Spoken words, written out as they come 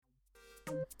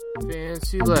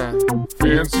Fancy lad.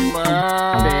 Fancy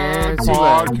lad. Fancy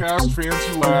Podcast.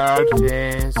 Fancy lad.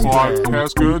 Fancy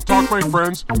Podcast. Gonna talk to my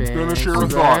friends. Gonna share a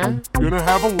thought. lad. Gonna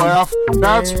have a laugh.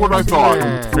 That's what I thought.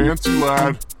 lad. Fancy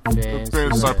lad. Fancy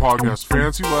Fancy lad. podcast.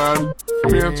 Fancy lad.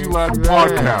 Fancy lad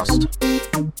Fancy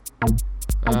podcast.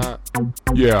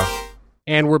 Yeah.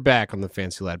 And we're back on the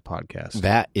Fancy Lad podcast.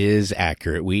 That is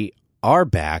accurate. We are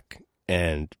back,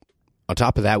 and on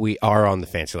top of that, we are on the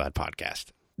Fancy Lad podcast.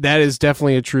 That is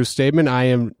definitely a true statement. I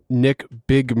am Nick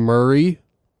Big Murray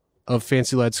of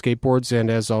Fancy Lad Skateboards, and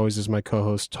as always is my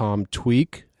co-host Tom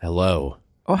Tweak. Hello.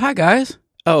 Oh, hi, guys.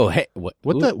 Oh, hey. What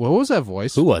was that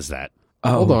voice? Who was that?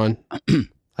 Hold on.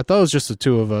 I thought it was just the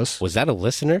two of us. Was that a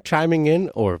listener chiming in,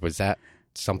 or was that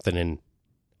something in...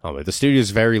 Oh, the studio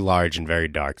is very large and very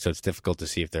dark, so it's difficult to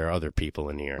see if there are other people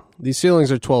in here. These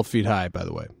ceilings are 12 feet high, by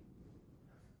the way.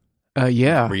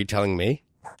 Yeah. Were you telling me?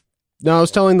 No, I was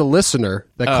telling the listener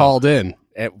that called in.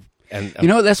 And You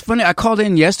know, that's funny. I called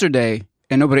in yesterday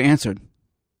and nobody answered.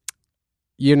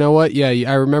 You know what? Yeah,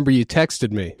 I remember you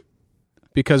texted me.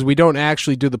 Because we don't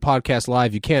actually do the podcast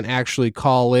live. You can't actually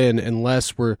call in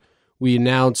unless we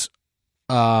announce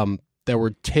that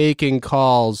we're taking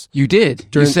calls. You did.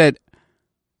 You said,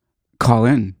 call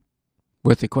in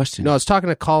with a question. No, I was talking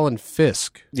to Colin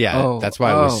Fisk. yeah, that's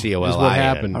why it was COLI. is what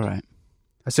happened. All right.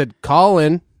 I said, call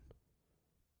in,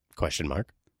 Question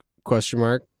mark. question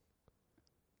mark,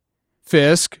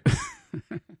 Fisk.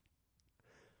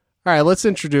 All right, let's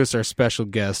introduce our special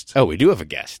guest. Oh, we do have a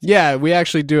guest. Yeah, we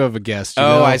actually do have a guest. you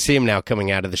Oh, know? I see him now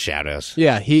coming out of the shadows.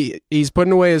 Yeah, he's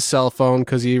putting away his cell phone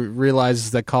because he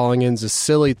realizes that calling in's a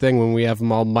silly thing when we have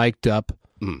him all mic'd up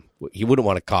He wouldn't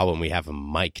want to call when we have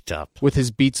him mic'd up. with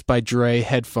his Beats by Dre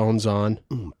headphones on.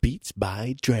 Beats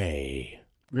by Dre.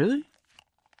 Really?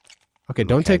 Okay,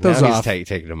 don't Okay, take those now off. He's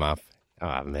taking them off.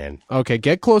 Oh, man. Okay,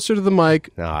 get closer to the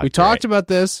mic. Oh, We talked about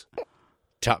this.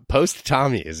 Post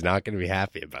Tommy is not going to be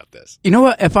happy about this. You know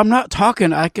what? If I'm not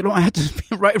talking, I don't have to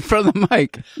be right in front of the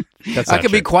mic. That's I not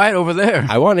can be true. quiet over there.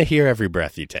 I want to hear every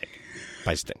breath you take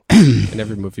by Sting. In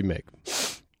every movie you make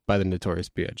by the Notorious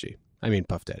B.I.G. I mean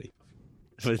Puff Daddy.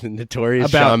 With the notorious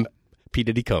About- Sean P.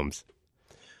 Diddy Combs.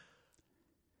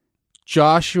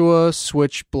 Joshua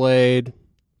Switchblade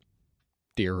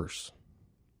Deers.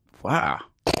 Wow.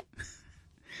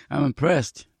 I'm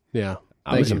impressed. Yeah.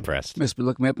 I Thank was you. impressed. Must be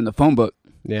looking me up in the phone book.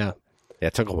 Yeah. Yeah,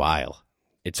 it took a while.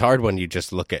 It's hard when you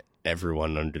just look at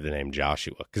everyone under the name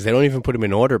Joshua because they don't even put them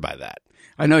in order by that.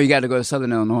 I know you got to go to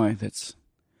Southern Illinois. That's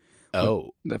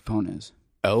Oh. what that phone is.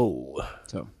 Oh.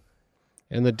 So,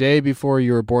 And the day before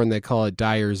you were born, they call it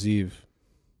Dyer's Eve.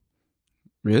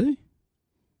 really?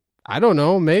 I don't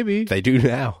know. Maybe. They do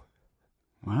now.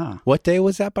 Wow. What day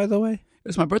was that, by the way?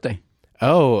 It's my birthday.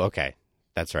 Oh, okay.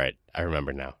 That's right. I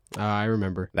remember now. I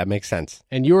remember. That makes sense.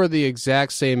 And you are the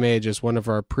exact same age as one of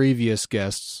our previous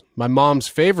guests, my mom's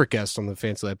favorite guest on the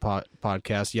Fancy Lad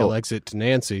podcast, Yell Exit to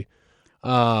Nancy,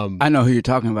 I know who you're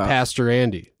talking about. Pastor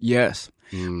Andy. Yes.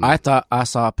 I thought I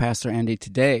saw Pastor Andy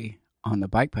today on the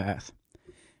bike path.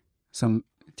 Some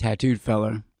tattooed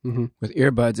fella with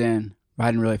earbuds in,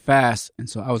 riding really fast. And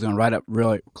so I was going to ride up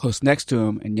really close next to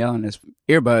him and yelling his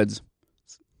earbuds.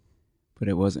 But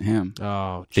it wasn't him.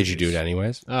 Oh, Did you do it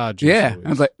anyways? Oh, geez Yeah. Louise. I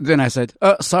was like, then I said,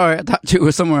 oh, sorry, I thought you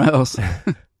were somewhere else.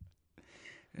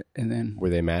 And then Were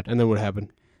they mad? And then what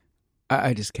happened?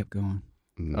 I just kept going.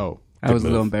 Oh, I was move.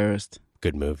 a little embarrassed.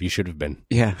 Good move. You should have been.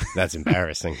 Yeah. That's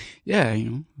embarrassing. Yeah, you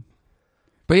know.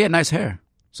 But yeah, nice hair.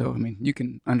 So, I mean, you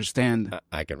can understand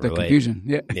I can the relate. confusion.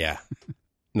 Yeah. Yeah.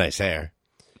 Nice hair.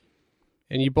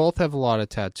 and you both have a lot of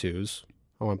tattoos.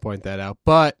 I want to point that out.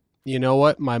 But you know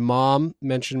what? My mom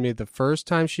mentioned to me the first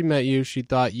time she met you, she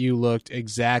thought you looked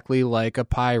exactly like a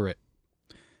pirate.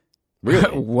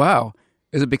 Really? Wow.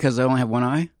 Is it because I only have one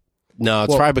eye? No, it's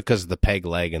Well- probably because of the peg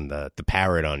leg and the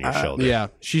parrot on your shoulder. Yeah.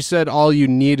 She said all you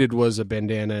needed was a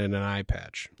bandana and an eye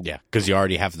patch. Yeah, because you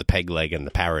already have the peg leg and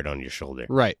the parrot on your shoulder.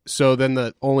 Right. So then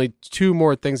the only two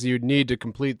more things that you'd need to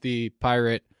complete the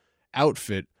pirate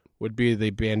outfit would be the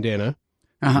bandana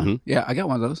Uh-huh. Mhm. Yeah, I got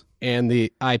one of those. and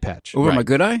the eye patch. Over my Right.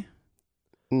 good eye?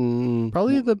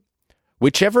 Probably the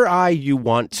Whichever eye you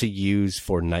want to use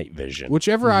for night vision.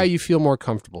 whichever eye you feel more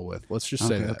comfortable with. Let's just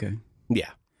say Okay, that. okay.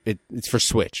 Yeah, it's for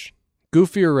Switch.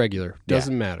 Goofy or regular, Yeah.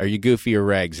 doesn't matter. Are you goofy or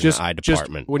regs in the eye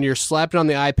department? Just when you're slapping on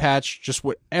the eye patch, just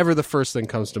whatever the first thing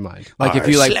comes to mind. Like if Arr,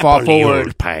 you like slap fall on the forward,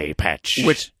 old pie patch.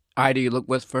 which eye do you look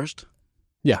with first?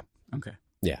 Yeah. Okay.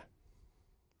 Yeah.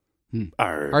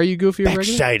 Are you goofy or regular?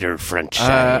 backside or front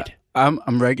side?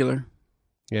 I'm regular.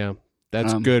 Yeah.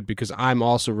 That's Um, good because I'm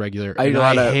also regular. I eat and a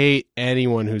lot I of hate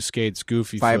anyone who skates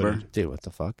goofy fiber. footed. Dude, what the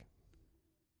fuck?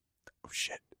 Oh,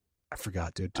 shit. I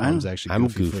forgot, dude. I know. Tom's actually I'm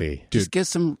goofy. goofy. Dude, Just get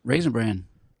some Raisin Bran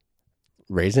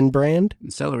Raisin Brand?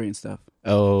 and celery and stuff.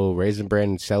 Oh, Raisin Brand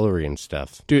and celery and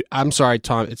stuff. dude, I'm sorry,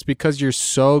 Tom. It's because you're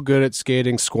so good at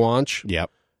skating squanch Yep.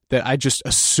 that I just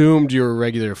assumed you were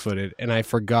regular footed, and I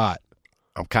forgot.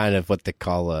 I'm kind of what they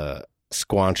call a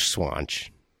squanch.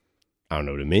 I don't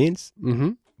know what it means,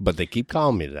 Mm-hmm. but they keep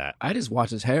calling me that. I just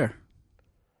watch his hair.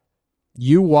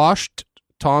 You washed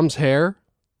Tom's hair?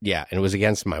 Yeah, and it was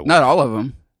against my will. Not all of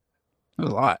them. That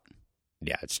was a lot.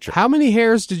 Yeah, it's true. How many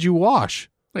hairs did you wash?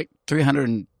 Like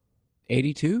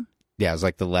 382? Yeah, it was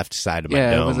like the left side of my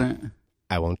Yeah, it dome. wasn't.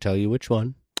 I won't tell you which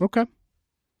one. Okay.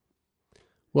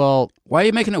 Well, Why are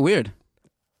you making it weird?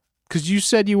 because you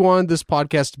said you wanted this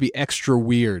podcast to be extra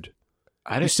weird.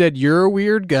 I You didn't. said you're a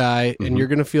weird guy, Mhm. and you're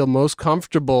going to feel most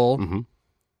comfortable Mm-hmm.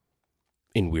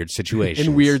 In weird situations.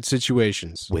 in weird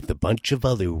situations. With a bunch of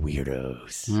other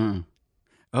weirdos. Mm.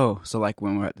 Oh, so like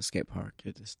when we're at the skate park,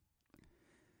 it just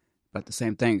about the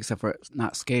same thing, except for it's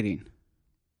not skating.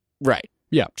 Right.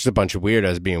 Yeah. Just a bunch of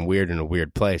weirdos being weird in a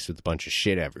weird place with a bunch of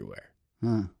shit everywhere.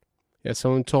 Huh. Yeah,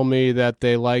 someone told me that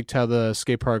they liked how the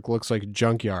skate park looks like a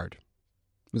junkyard.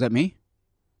 Was that me?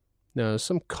 No,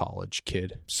 some college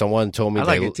kid. Someone told me I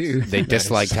like it too. they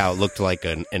disliked how it looked like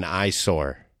an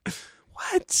eyesore.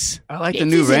 What? I like the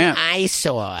new ramp.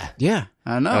 eyesore. Yeah,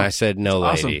 I know. And I said, no,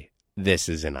 It's lady, this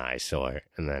is an eyesore.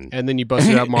 And then And then you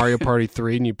busted out Mario Party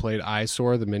 3 and you played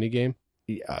Eyesore, the minigame?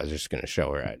 yeah, I was just going to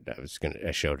show her.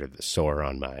 I showed her the sore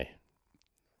on my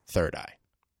third eye.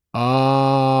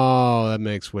 Oh, that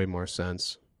makes way more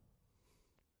sense.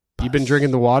 You been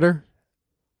drinking the water?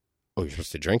 Oh, you're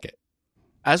supposed to drink it.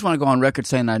 I just want to go on record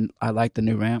saying I like the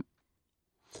new ramp.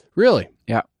 Really?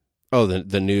 Oh,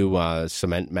 the new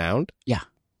cement mound? Yeah.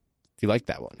 Do you like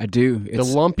that one? I do. The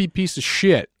It's lumpy piece of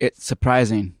shit. it's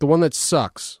surprising. The one that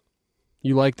sucks.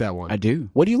 You like that one? I do.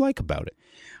 What do you like about it?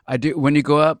 I do. When you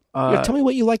go up, Yeah, tell me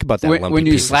what you like about that lumpy when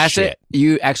you piece of slash shit. it,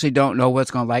 you actually don't know what's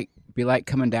gonna be like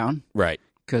coming down Right.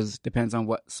 because depends on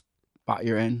what spot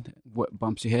you're in, what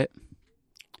bumps you hit.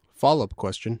 Follow-up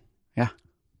question. Yeah.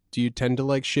 Do you tend to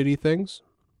like shitty things?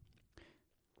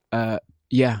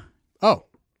 Yeah, Oh.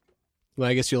 Well,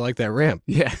 I guess you like that ramp.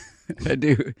 yeah, I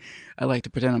do. I like to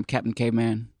pretend I'm Captain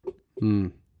Caveman. Hmm.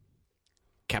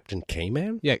 Captain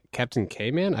K-Man? Yeah, Captain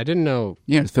K-Man? I didn't know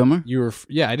Yeah, the filmer. you were...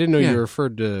 Yeah, I didn't know Yeah. you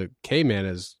referred to K-Man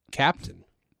as Captain.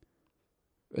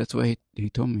 That's what he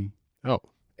told me. Oh.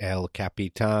 El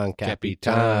Capitan, Capitan.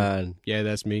 Capitan. Yeah,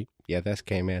 that's me. Yeah, that's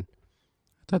K-Man.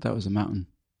 I thought that was a mountain.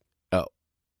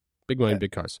 Big money,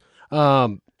 big cars.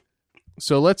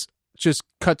 So let's just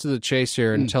cut to the chase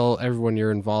here and tell everyone your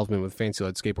involvement with Fancy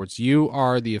Light Skateboards. You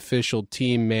are the official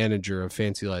team manager of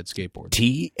Fancy Light Skateboards.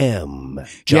 TM. Yeah,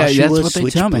 Joshua that's what they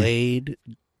tell me. Switchblade.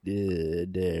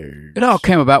 It all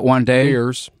came about one day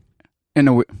Years in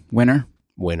the winter,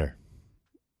 Winner.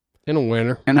 in a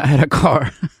winter. and I had a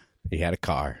car, He had a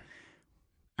car.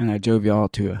 and I drove y'all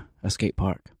to a skate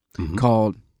park Mhm.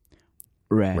 called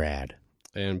Rad. Rad.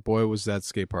 And boy, was that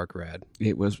skate park rad.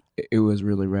 It was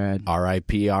really rad.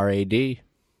 R.I.P. R.A.D.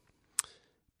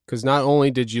 Because not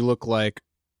only did you look like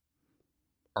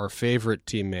our favorite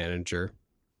team manager,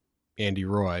 Andy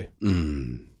Roy.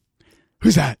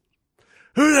 Who's that?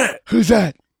 Who's that? Who's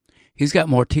that? He's got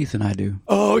more teeth than I do.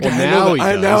 Oh, okay, Well, now he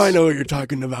now does. I know what you're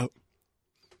talking about.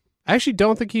 I actually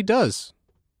don't think he does.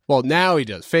 Well, now he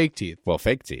does. Fake teeth. Well,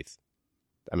 fake teeth.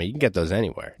 I mean, you can get those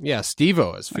anywhere. Yeah,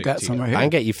 Steve-O has I fake got teeth. some right I can here.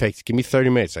 get you fake. Give me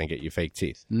 30 minutes. I can get you fake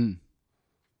teeth. Mm.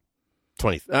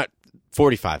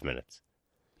 45 minutes.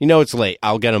 You know it's late.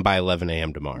 I'll get them by 11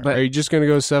 a.m. tomorrow. But- Are you just going to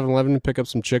go to 7-Eleven and pick up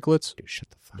some chiclets? Dude, shut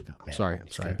the fuck up, man. Sorry, I'm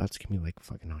He's sorry. about to give me like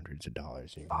fucking hundreds of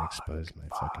dollars. And you're going to expose my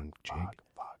fucking jig.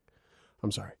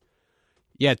 I'm sorry.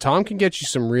 Yeah, Tom can get you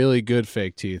some really good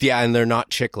fake teeth. Yeah, and they're not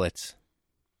chiclets.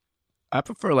 I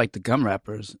prefer like the gum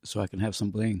wrappers so I can have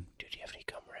some bling. Dude, do you have any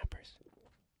gum wrappers?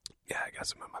 Yeah, I got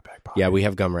some in my back pocket. Yeah, we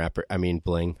have gum wrapper. I mean,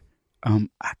 bling. I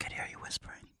could hear you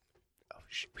whispering. Oh,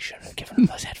 we shouldn't have given him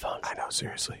those headphones. I know,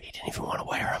 seriously. He didn't even want to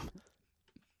wear them.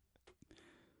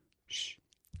 Shh.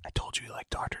 I told you like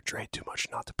Dr. Dre too much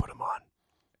not to put him on.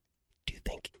 Do you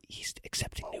think he's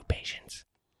accepting new patients?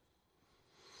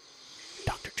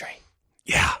 Dr. Dre.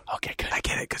 Yeah. Okay, good. I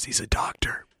get it because he's a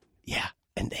doctor. Yeah,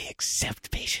 and they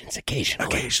accept patients occasionally.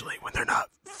 Occasionally, when they're not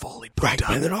fully booked Right, up.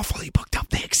 when they're not fully booked up,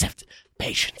 they accept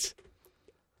patients.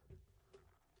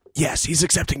 Yes, he's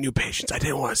accepting new patients. I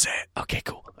didn't want to say it. Okay,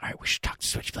 cool. All right, we should talk to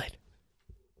Switchblade.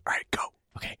 All right, go.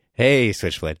 Okay. Hey,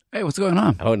 Switchblade. Hey, what's going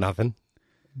on? Oh, nothing.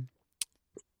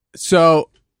 So,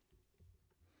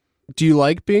 do you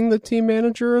like being the team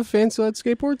manager of Fancy Light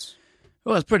Skateboards?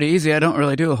 Well, it's pretty easy. I don't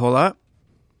really do a whole lot.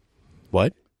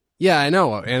 What? Yeah, I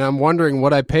know, and I'm wondering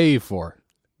what I pay you for.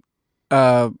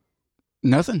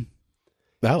 Nothing.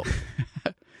 No.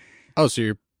 Oh,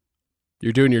 so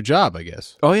you're doing your job, I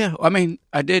guess. Oh yeah, I mean,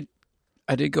 I did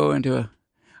go into a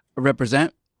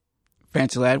represent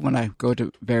Fancy Lad when I go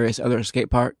to various other skate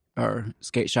park or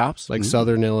skate shops. Like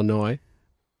Southern Illinois.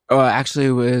 Oh, actually,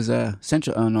 it was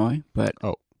Central Illinois, but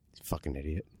Fucking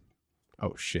idiot.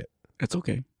 Oh, shit. it's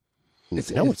okay. It's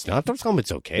not. Don't tell him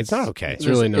it's okay. It's not okay. It's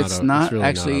really not. It's not really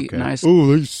actually not okay. nice. Oh,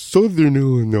 like Southern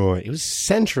Illinois. It was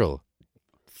Central.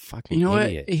 Fucking You know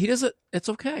idiot. what? He doesn't. It's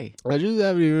okay. I just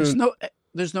haven't even...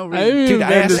 There's no I reason. didn't Dude,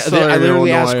 been to Southern I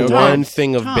literally asked Illinois, one okay?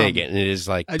 thing of Tom, Bigot, and it is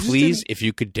like, I just please, didn't- if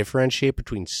you could differentiate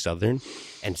between Southern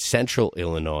and Central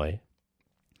Illinois,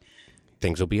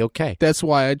 things will be okay. That's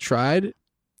why I tried,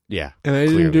 Yeah. and I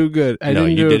clearly. didn't do good. I No,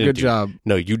 didn't you do a didn't good do- job.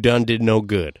 No, you did no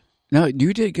good. No,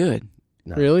 you did good.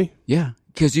 No. Really? Yeah,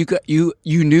 because you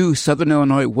knew Southern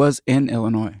Illinois was in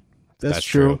Illinois. That's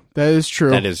true. That is true.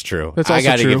 That is true. That's I also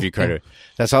got to true. give you credit.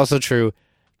 That's also true.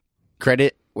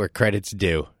 Credit where credit's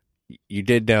due. You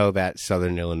did know that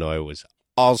Southern Illinois was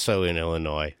also in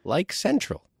Illinois, like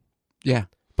Central. Yeah,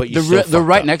 But you they're still they're fucked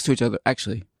right up. next to each other.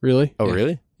 Actually, Really? Oh, Yeah.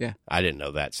 really? Yeah. I didn't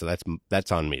know that, so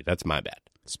that's on me. That's my bad.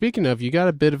 Speaking of, you got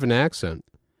a bit of an accent.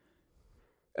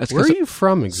 that's Where are 'cause you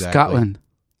from exactly? Scotland.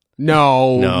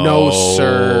 No,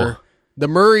 sir. The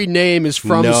Murray name is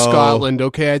from No. Scotland,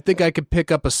 okay? I think I could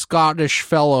pick up a Scottish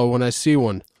fellow when I see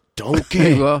one.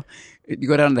 Donkey. Well, you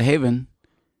go down to the Haven.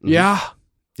 Yeah,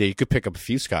 Yeah, you could pick up a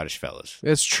few Scottish fellas.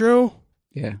 it's true.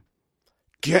 Yeah,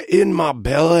 Get in my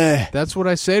belly. That's what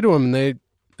I say to them, and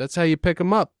that's how you pick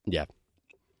them up. Yeah.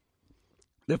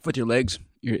 lift with your legs.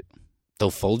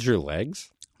 They'll fold your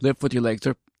legs? Lift with your legs.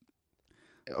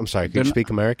 I'm sorry, could They're you not- speak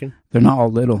American? They're not all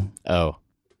little. Oh.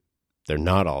 They're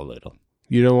not all little.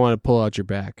 You don't want to pull out your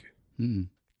back. Mm.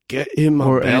 Get in my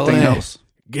Or anything else.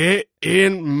 Get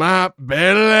in my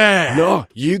belly. No,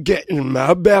 you get in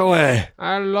my belly.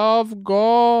 I love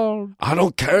gold. I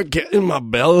don't care. Get in my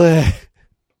belly.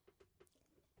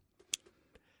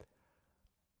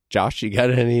 Josh, you got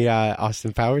any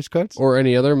Austin Powers quotes? Or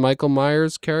any other Michael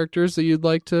Myers characters that you'd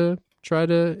like to try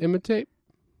to imitate?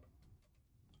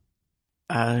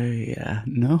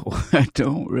 No, I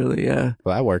don't really Well,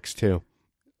 that works too.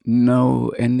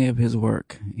 know any of his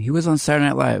work. He was on Saturday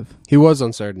Night Live. He was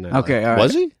on Saturday Night Live. Okay, all right.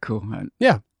 Was he? Cool.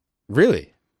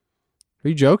 Really? Are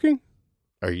you joking?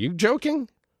 Are you joking?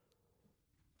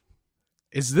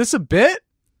 Is this a bit?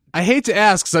 I hate to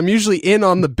ask because I'm usually in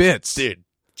on the bits. Dude,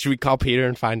 should we call Peter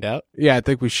and find out? Yeah, I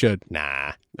think we should.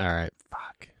 Nah. All right.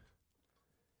 Fuck.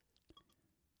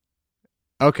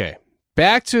 Okay.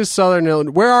 Back to Southern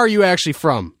Illinois. Where are you actually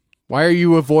from? Why are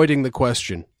you avoiding the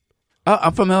question?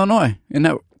 I'm from Illinois. Isn't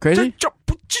that crazy?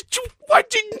 Why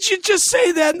didn't you just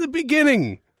say that in the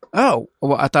beginning? Oh,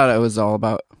 well, I thought it was all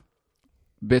about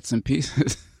bits and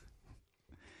pieces.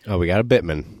 Oh, we got a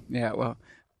Bitman. Yeah, well,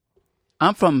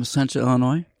 I'm from Central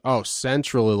Illinois. Oh,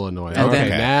 Central Illinois. And Okay,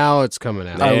 then- now it's coming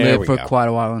out. I There lived we for go. quite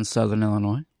a while in Southern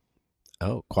Illinois,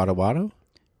 Oh, Quadawato?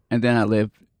 and then I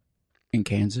lived in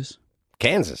Kansas.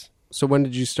 So when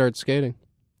did you start skating?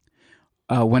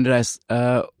 When did I?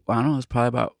 I don't know. It was probably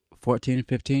about 14,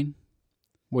 15,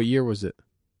 What year was it?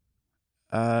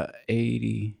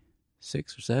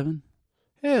 86 or 7.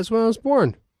 Yeah, it's when I was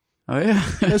born. Oh yeah,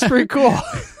 That's pretty cool.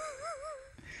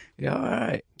 yeah. All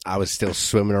right. I was still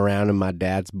swimming around in my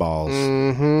dad's balls.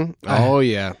 Mm-hmm. Oh,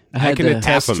 yeah. I I had can the-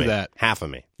 attest Half of to me. that. Half of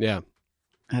me. Yeah.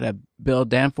 I had a Bill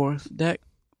Danforth deck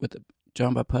with the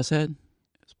drawn by Pusshead.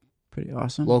 It's pretty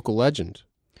awesome. Local legend.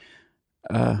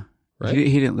 right? right?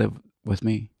 He didn't live with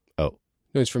me. No,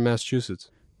 he's from Massachusetts.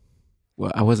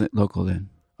 Well, I wasn't local then.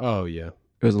 Oh, yeah.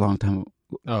 It was a long time,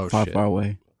 Oh, far, shit. far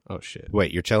away. Oh, shit.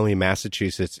 Wait, you're telling me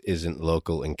Massachusetts isn't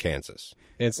local in Kansas?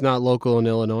 It's not local in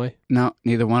Illinois? No,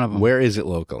 neither one of them. Where is it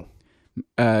local?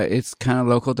 It's kind of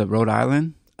local to Rhode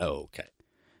Island Oh, okay.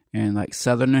 and like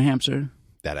southern New Hampshire.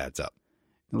 That adds up.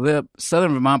 A little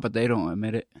southern Vermont, but they don't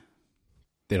admit it.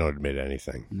 They don't admit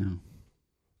anything. No.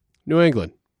 New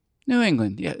England. New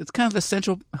England. Yeah, it's kind of the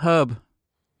central hub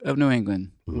of New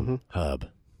England. Mm-hmm. Hub.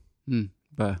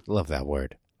 But Love that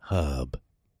word. Hub.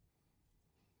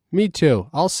 Me too.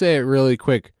 I'll say it really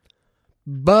quick.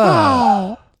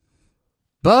 Buh.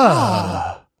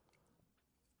 Buh.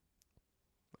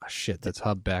 Oh, shit, that's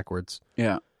hub backwards.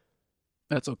 yeah,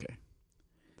 that's okay.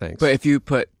 Thanks. But if you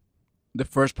put the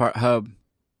first part hub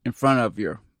in front of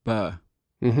your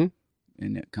mm-hmm.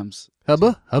 and it comes.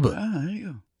 Hubba? Hubba. There you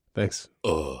go. Thanks.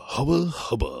 Hubba,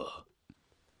 hubba.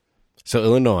 So,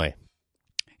 Illinois.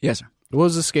 Yes, sir. What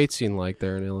was the skate scene like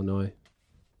there in Illinois?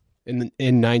 In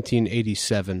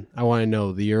 1987. I want to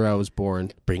know the year I was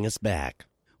born. Bring us back.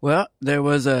 Well, there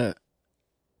was a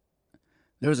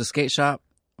skate shop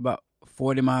about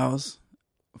 40 miles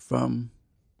from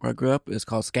where I grew up. It's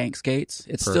called Skank Skates.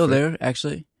 It's still there,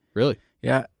 actually. Really?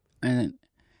 Yeah, and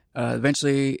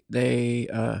eventually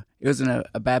it was in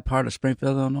a bad part of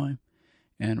Springfield, Illinois,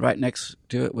 and right next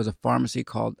to it was a pharmacy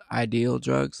called Ideal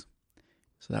Drugs,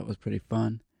 so that was pretty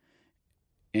fun.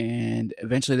 And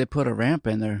eventually they put a ramp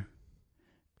in their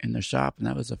shop, and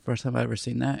that was the first time I ever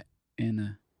seen that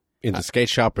in the skate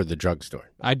shop or the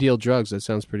drugstore? Ideal Drugs. That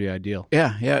sounds pretty ideal.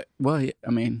 Yeah. Well,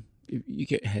 I mean, you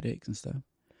get headaches and stuff.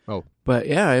 Oh, but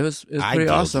yeah, it was I pretty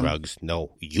deal awesome. drugs.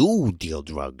 No, you deal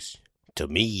drugs to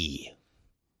me.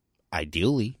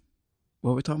 Ideally,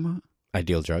 What were we talking about? I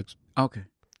deal drugs. Okay.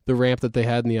 the ramp that they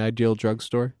had in the Ideal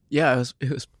Drugstore. Yeah,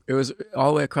 it was all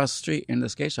the way across the street in the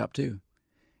skate shop too.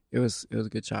 It was a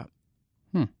good shop.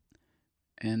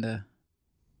 And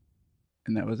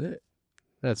that was it.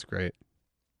 That's great.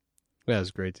 That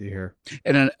was great to hear.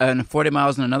 And 40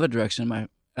 miles in another direction, my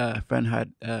friend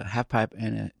had a half pipe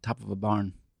and a top of a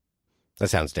barn. That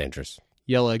sounds dangerous.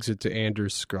 Yell exit to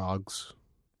Anders Skoggs.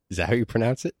 Is that how you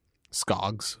pronounce it?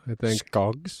 Skoggs, I think.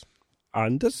 Skogs.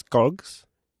 Anders Skogs.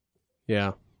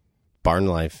 Yeah. Barn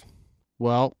life.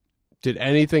 Well, did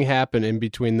anything happen in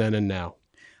between then and now?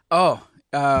 Oh,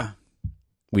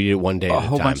 We did it one day at a a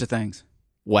whole time. bunch of things.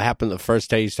 What happened the first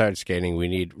day you started skating? We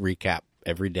need recap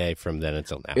every day from then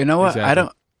until now. You know what? Exactly.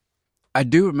 I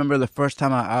do remember the first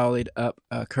time I ollied up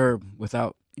a curb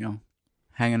without,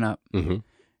 hanging up. Mm-hmm.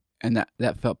 And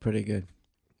that felt pretty good.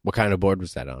 What kind of board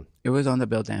was that on? It was on the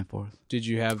Bill Danforth. Did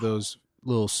you have those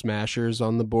little smashers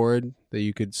on the board that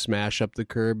you could smash up the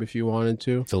curb if you wanted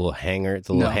to? The little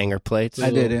hanger plates? I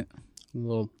didn't.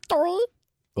 Little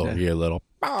Over your little...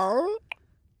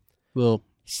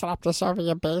 Slap this over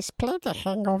your base plate, the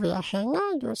hang over your hanger,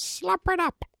 and you slap it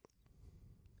up.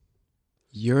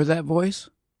 You're that voice?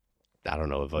 I don't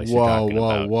know what voice you're talking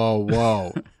about.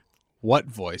 Whoa. What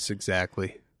voice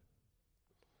exactly?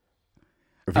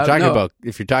 If you're talking no.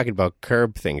 if you're talking about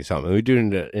curb things, something we do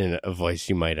it in a voice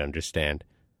you might understand.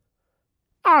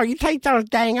 Oh, you take those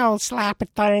dang old slappy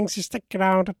things, you stick it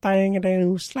on the thing, and then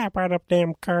you slap right up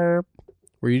damn curb.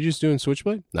 Were you just doing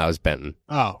Switchblade? That was Benton.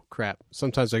 Oh, crap.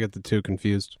 Sometimes I get the two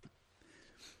confused.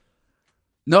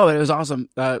 No, it was awesome.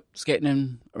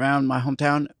 Skating around my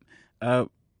hometown,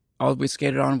 all we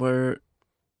skated on were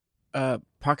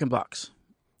parking blocks.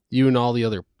 You and all the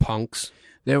other punks.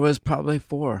 There was probably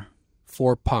 4.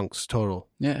 4 punks total.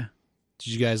 Yeah.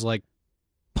 Did you guys like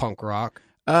punk rock?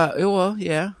 Well,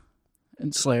 yeah.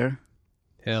 And Slayer.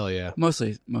 Hell yeah.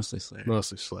 Mostly Slayer.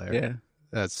 Mostly Slayer. Yeah.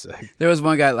 That's sick. There was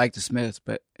one guy that liked the Smiths,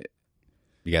 but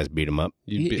You guys beat him up?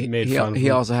 You made fun of he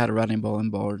him. also had a running bowling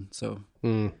board, so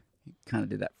Mm, kind of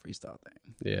did that freestyle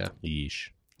thing. yeah. Yeesh.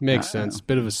 Makes I don't sense. know.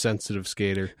 Bit of a sensitive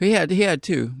skater. He had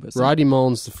 2. But Roddy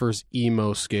Mullen's the first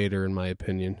emo skater, in my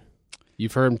opinion.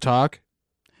 You've heard him talk?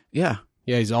 yeah.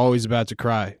 Yeah, he's always about to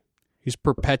cry. He's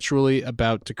perpetually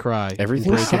about to cry.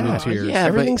 Everything's breaking into sad. tears. Yeah,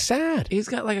 Everything's sad. He's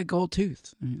got like a gold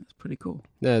tooth. I mean, it's pretty cool.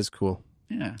 That is cool.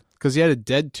 Yeah. Because he had a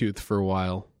dead tooth for a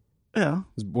while. Yeah.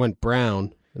 It went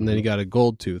brown, and then he got a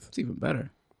gold tooth. It's even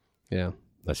better Yeah.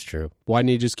 That's true. Why didn't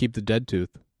he just keep the dead tooth?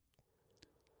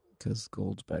 because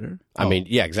gold's better. I mean,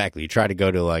 yeah, exactly. You try to go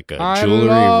to like a I jewelry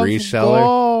love reseller.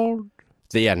 gold.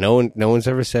 Yeah, no one's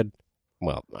ever said.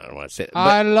 Well, I don't want to say it, but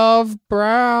I love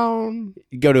brown.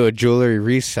 you go to a jewelry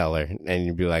reseller and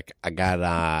you'd be like, I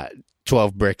got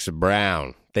 12 bricks of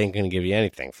brown. They ain't going to give you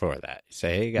anything for that. You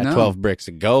say, hey, you got No. 12 bricks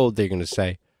of gold. They're going to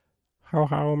say,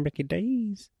 how, Mickey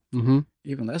Days. Mm-hmm.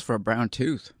 Even less for a brown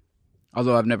tooth.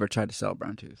 Although I've never tried to sell a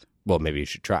brown tooth. Well, maybe you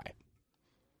should try.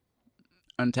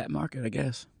 Untapped market, I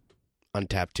guess.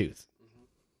 Untapped tooth.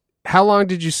 How long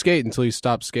did you skate until you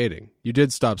stopped skating? You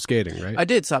did stop skating, right? I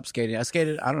did stop skating. I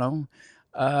skated, I don't know,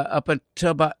 up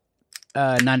until about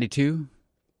 92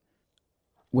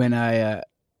 when I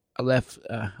left.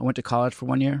 I went to college for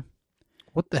 1 year.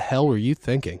 What the hell were you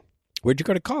thinking? Where'd you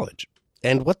go to college?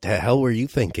 And what the hell were you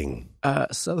thinking?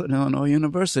 Southern Illinois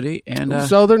University. And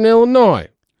Southern Illinois.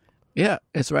 yeah,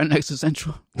 it's right next to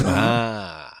Central.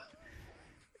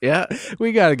 Yeah.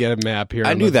 We got to get a map here.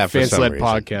 I on knew the that for some Fansled reason.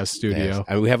 Podcast Studio. Yes.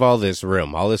 I mean, we have all this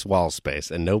room, all this wall space,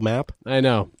 and no map. I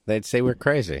know. They'd say we're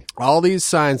crazy. All these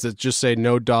signs that just say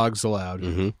no dogs allowed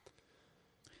Mm-hmm.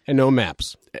 and no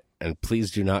maps. And please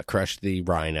do not crush the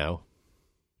rhino.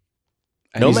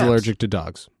 And No he's maps. allergic to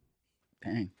dogs.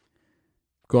 Dang.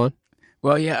 Go on.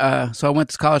 Well, yeah. So I went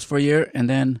to college for a year and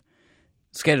then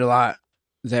skated a lot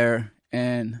there.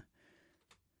 And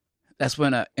that's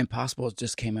when Impossible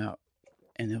just came out.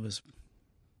 And it was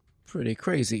pretty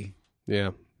crazy.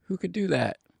 Yeah. Who could do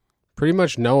that? Pretty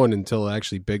much no one until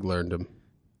actually Big learned him.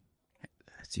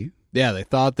 That's you. Yeah, they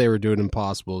thought they were doing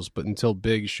impossibles, but until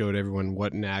Big showed everyone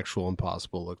what an actual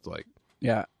impossible looked like.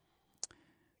 Yeah.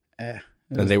 And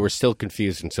they were still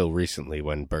confused until recently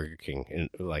when Burger King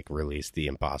released the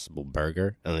Impossible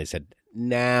Burger, and they said,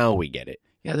 "Now we get it.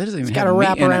 Yeah, that doesn't even It's have got to meat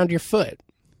wrap in around it. your foot."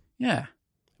 Yeah.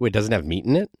 Wait, it doesn't have meat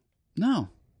in it? No.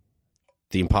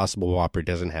 The Impossible Whopper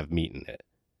doesn't have meat in it.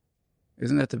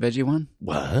 Isn't that the veggie one?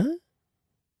 What?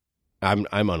 I'm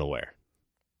unaware.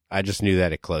 I just knew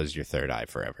that it closed your third eye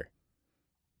forever.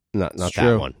 Not that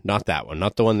true. one. Not that one.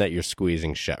 Not the one that you're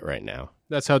squeezing shut right now.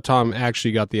 That's how Tom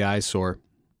actually got the eyesore,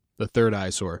 the third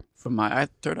eyesore. From my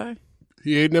third eye?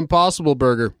 He ate an Impossible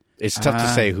Burger. It's tough to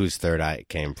say whose third eye it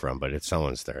came from, but it's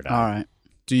someone's third eye. All right.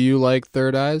 Do you like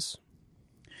third eyes?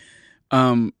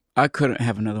 I couldn't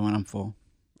have another one. I'm full.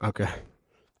 Okay.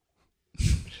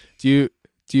 Do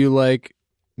you like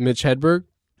Mitch Hedberg?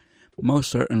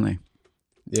 Most certainly.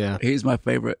 Yeah. He's my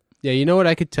favorite. Yeah, you know what?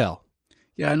 I could tell.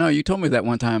 Yeah, I know. You told me that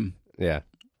one time. Yeah.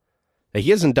 He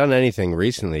hasn't done anything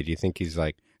recently. Do you think he's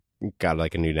got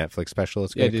a new Netflix special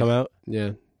that's going to come out? Yeah.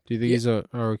 Do you think he's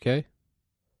okay?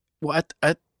 Well,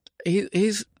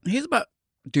 he's about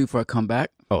due for a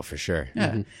comeback. Oh, for sure. Yeah.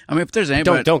 Mm-hmm. I mean, if there's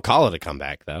anybody... Don't call it a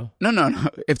comeback, though. No.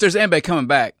 If there's anybody coming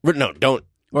back... No, don't.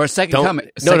 Or a second Don't, coming.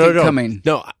 No. Coming.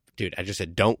 No, dude, I just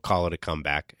said don't call it a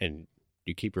comeback, and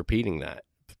you keep repeating that.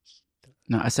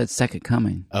 No, I said second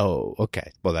coming. Oh,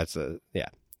 okay. Well, that's yeah.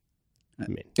 I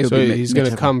mean, It would So be he's Mitch going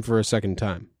to Hedberg. come for a second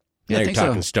time. Yeah, now I you're think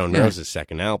talking so. Stone Yeah. Rose's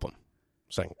second album,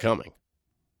 Second Coming.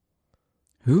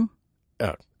 Who?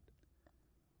 Oh,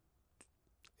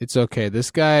 It's okay. This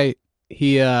guy,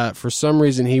 he for some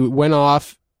reason, he went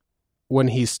off when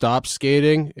he stopped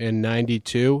skating in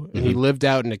 92, and he lived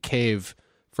out in a cave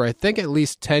for, I think, at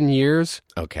least 10 years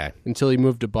okay. until he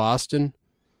moved to Boston.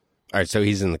 All right, so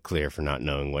he's in the clear for not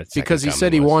knowing what Second Because he Coming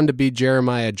said he was. wanted to be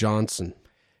Jeremiah Johnson.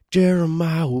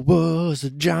 Jeremiah was a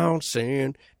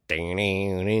Johnson.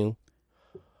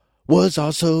 Was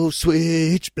also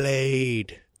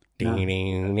Switchblade. That's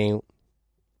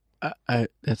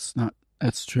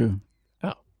true.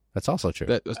 Oh, that's also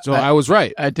true. So I was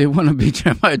right. I did want to be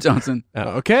Jeremiah Johnson.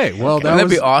 Okay, well, Wouldn't that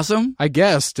be awesome? I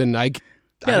guessed, and I'm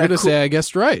going to say I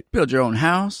guessed right. Build your own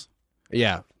house.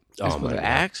 Yeah. Oh, With my an God.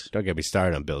 axe. Don't get me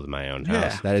started on building my own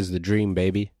house. Yeah. That is the dream,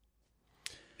 baby.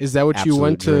 Is that what you Absolute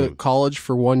went to dream. college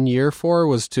for 1 year for?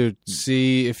 Was to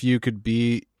see if you could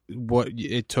be what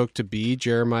it took to be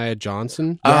Jeremiah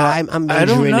Johnson? Yeah, I'm I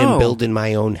don't majoring in know. building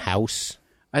my own house.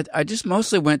 I just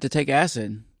mostly went to take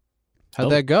acid.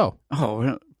 How'd that go?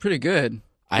 Oh, pretty good.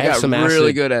 I I have got some really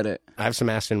acid. good at it. I have some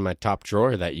acid in my top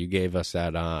drawer that you gave us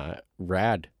at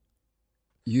Rad.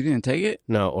 You didn't take it?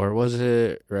 No, or was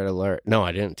it Red Alert? No,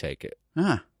 I didn't take it.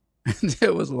 Huh.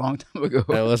 It was a long time ago.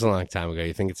 That was a long time ago.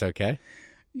 You think it's okay?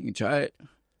 You can try it. All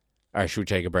right, should we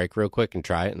take a break real quick and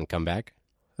try it and then come back?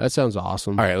 That sounds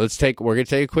awesome. All right, we're going to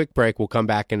take a quick break. We'll come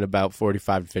back in about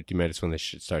 45 to 50 minutes when this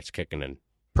shit starts kicking in.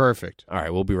 Perfect. All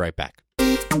right, we'll be right back.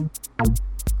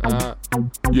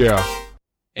 Yeah.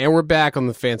 And we're back on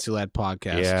the Fancy Lad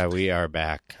podcast. Yeah, we are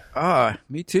back. Ah,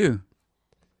 me too.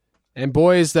 And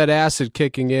boy, is that acid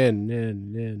kicking in.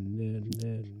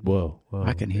 Whoa.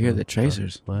 I can hear the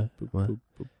tracers. What?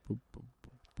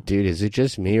 Dude, is it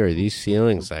just me or are these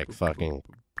ceilings like fucking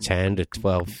 10 to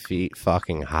 12 feet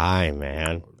fucking high,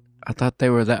 man? I thought they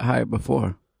were that high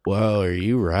before. Whoa, are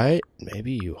you right?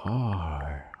 Maybe you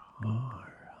are.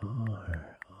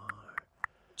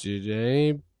 Did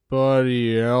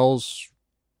anybody else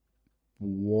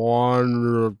want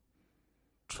to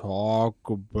talk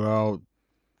about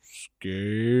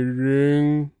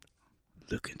skating?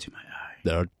 Look into my eye.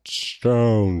 That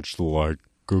sounds like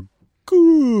a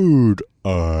good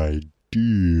idea.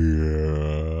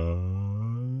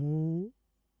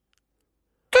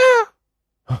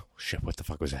 Oh, shit, what the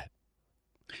fuck was that?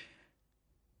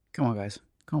 Come on, guys.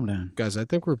 Calm down. Guys, I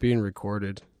think we're being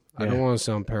recorded. I Yeah. don't want to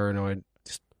sound paranoid.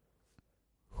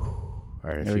 All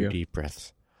right, a There we few go. deep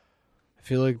breaths. I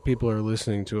feel like people are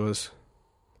listening to us.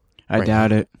 I Right.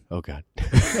 doubt it. Oh, God.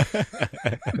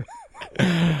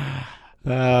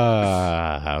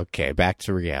 Okay, back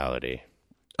to reality.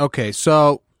 Okay,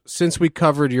 so since we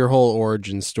covered your whole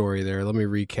origin story there, let me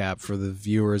recap for the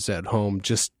viewers at home,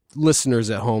 just listeners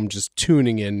at home, just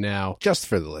tuning in now. Just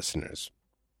for the listeners.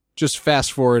 Just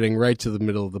fast forwarding right to the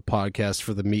middle of the podcast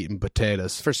for the meat and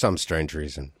potatoes. For some strange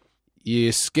reason.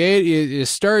 You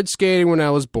started skating when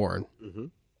I was born. Mm-hmm.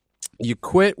 You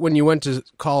quit when you went to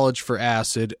college for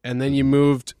acid, and then you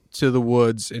moved to the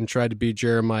woods and tried to be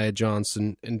Jeremiah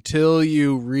Johnson until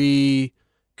you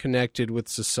reconnected with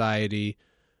society,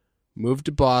 moved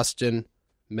to Boston,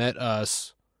 met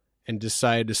us, and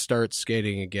decided to start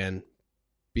skating again.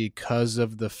 because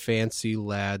of the Fancy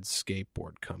Lad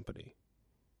Skateboard Company?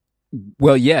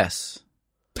 Well, yes.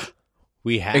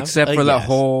 We have, Except for the yes.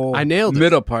 whole I nailed it.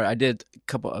 middle part. I did a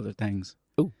couple other things.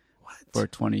 Ooh, for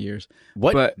 20 years.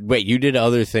 What? But- Wait, you did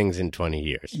other things in 20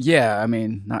 years? Yeah, I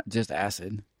mean, not just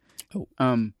acid.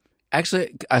 Oh.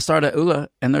 Actually, I started at ULA,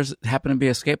 and there's happened to be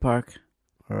a skate park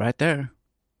right there.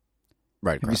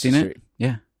 Right Have you across seen the it? street.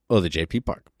 Yeah. Oh, the JP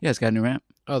Park. Yeah, it's got a new ramp.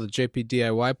 Oh, the JP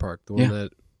DIY Park, the one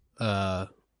that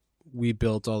we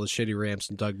built all the shitty ramps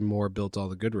and Doug Moore built all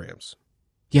the good ramps.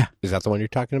 Is that the one you're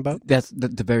talking about? That's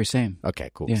the very same. Okay,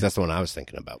 cool. Yeah. 'Cause that's the one I was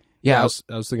thinking about. Yeah, I was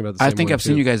thinking about the same I think one, I've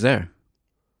seen too. you guys there.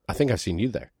 I think I've seen you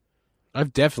there.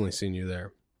 I've definitely seen you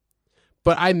there.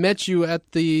 But I met you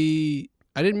at the...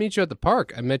 I didn't meet you at the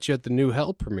park. I met you at the New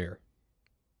Hell premiere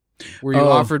where you Oh.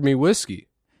 offered me whiskey.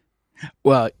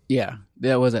 Well, yeah,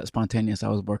 that was at Spontaneous. I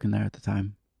was working there at the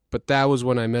time. But that was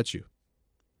when I met you.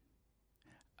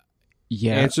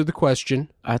 Yeah, Answer the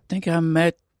question. I think I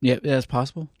met. Yeah, that's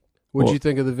possible. What'd Well- you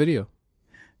think of the video?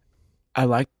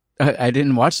 I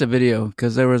didn't watch the video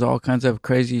because there was all kinds of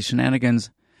crazy shenanigans.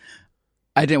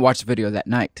 I didn't watch the video that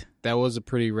night, That was a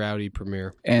pretty rowdy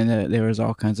premiere. and there was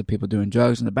all kinds of people doing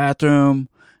drugs in the bathroom.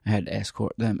 I had to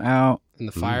escort them out. And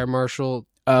the fire marshal...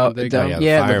 The, yeah, the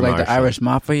yeah, fire like the marshal. Irish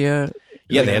Mafia.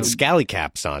 Yeah, they had scally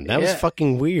caps on. That was Yeah.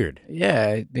 fucking weird.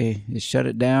 Yeah, they shut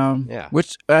it down. Yeah.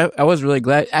 Which I was really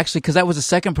glad, actually, because that was the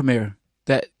second premiere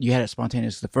that you had at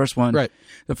Spontaneous. The first one. Right.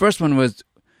 The first one was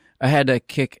I had to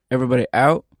kick everybody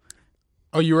out.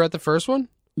 Oh, you were at the first one?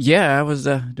 Yeah, I was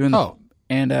doing the... Oh.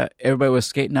 And everybody was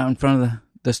skating out in front of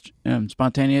the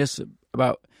Spontaneous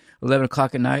about 11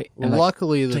 o'clock at night. Well, And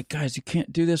luckily... it's like, guys, you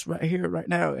can't do this right here, right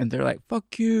now. And they're like,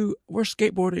 fuck you. We're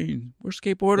skateboarding. We're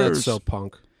skateboarders. That's so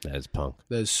punk. That is punk.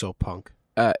 That is so punk.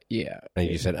 Yeah. And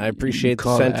you said, I You appreciate the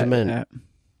call that sentiment. that.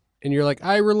 And you're like,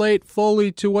 I relate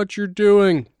fully to what you're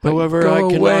doing. But However, go I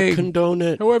cannot away. condone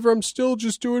it. However, I'm still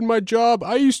just doing my job.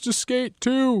 I used to skate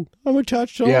too. I'm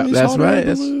attached to all Yeah, these that's hot right. air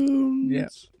That's- balloons. Yeah.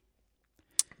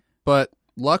 But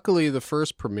luckily, the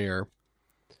first premiere,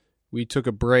 we took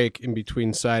a break in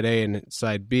between side A and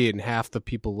side B, and half the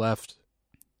people left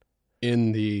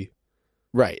in the...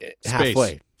 Right. Space.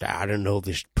 Halfway. I didn't know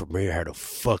this premiere had a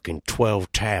fucking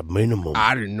 12 tab minimum.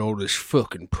 I didn't know this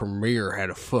fucking premiere had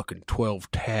a fucking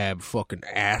 12 tab fucking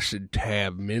acid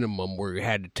tab minimum where you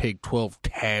had to take 12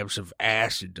 tabs of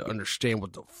acid to understand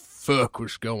what the fuck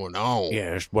was going on.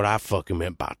 Yeah, that's what I fucking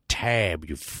meant by tab,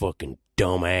 you fucking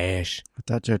dumbass. I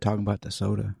thought you were talking about the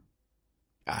soda.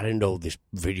 I didn't know this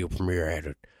video premiere had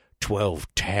a 12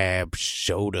 tab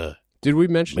soda. Did we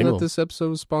mention Minimum. that this episode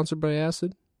was sponsored by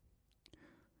acid?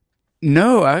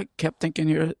 No, I kept thinking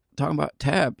you were talking about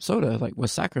Tab soda, like with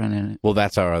saccharin in it. Well,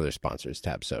 that's our other sponsor, is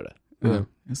Tab Soda. Yeah.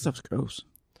 That stuff's gross.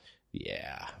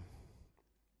 Yeah.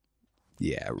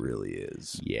 Yeah, it really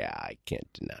is. Yeah, I can't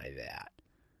deny that.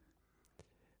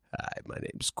 Hi, my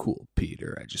name's Cool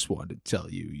Peter. I just wanted to tell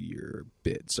you your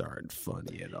bits aren't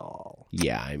funny at all.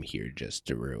 Yeah, I'm here just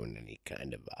to ruin any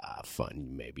kind of fun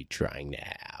you may be trying to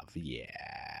have. Yeah.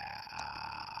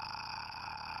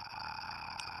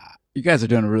 You guys are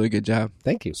doing a really good job.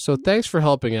 Thank you. So thanks for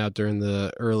helping out during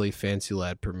the early Fancy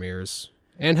Lad premieres.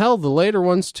 And hell, the later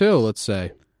ones too, let's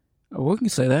say. Oh, we can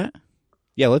say that.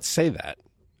 Yeah, let's say that.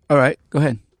 All right, go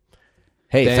ahead.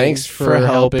 Hey, thanks for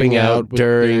helping out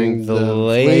during the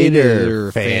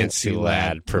later Fancy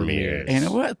Lad premieres. And you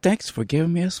know what? Thanks for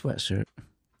giving me a sweatshirt.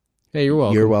 Hey, you're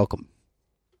welcome. You're welcome.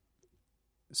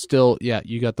 Still, yeah,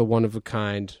 you got the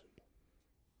one-of-a-kind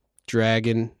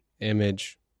dragon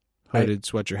image hooded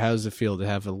sweatshirt. How does it feel to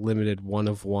have a limited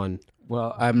one-of-one?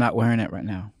 Well, I'm not wearing it right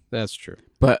now, That's true.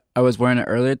 but I was wearing it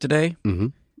earlier today. Mm-hmm.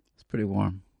 It's pretty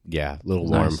warm. Yeah, a little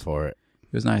It's warm nice. for it.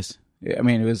 It was nice. I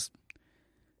mean, it's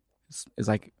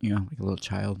like, you know, like a little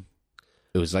child.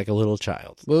 It was like a little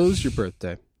child. Well, it was your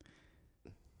birthday.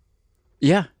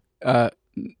 Yeah.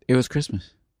 It was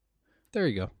Christmas. There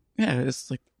you go. Yeah,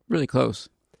 it's like really close.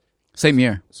 Same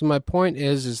year. So my point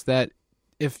is that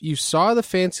if you saw the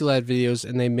Fancy Lad videos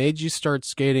and they made you start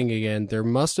skating again, there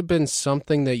must have been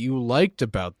something that you liked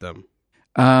about them.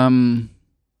 Nothing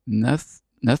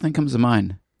comes to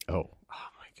mind. Oh.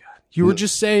 You were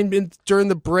just saying during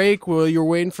the break while you were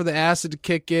waiting for the acid to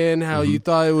kick in, how you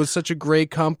thought it was such a great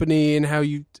company and how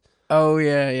you Oh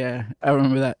yeah. I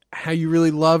remember that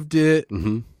really loved it.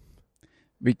 Mm-hmm.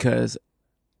 because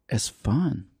it's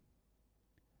fun.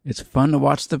 It's fun to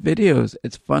watch the videos.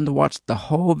 It's fun to watch the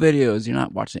whole videos. You're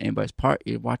not watching anybody's part.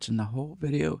 You're watching the whole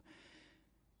video.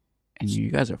 And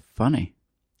you guys are funny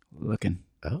looking.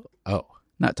 Oh.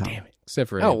 Not Tom. Damn it. Except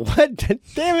for Oh, what?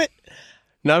 Damn it.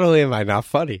 Not only am I not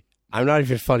funny, I'm not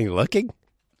even funny looking.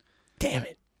 Damn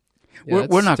it. Yeah,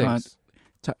 we're not going stinks.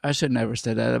 to. I should never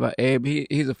say that about Abe.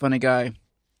 He's a funny guy.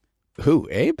 Who,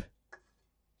 Abe?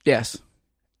 Yes.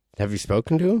 Have you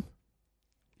spoken to him?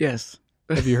 Yes.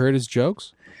 Have you heard his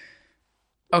jokes?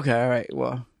 Okay, all right.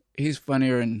 Well, he's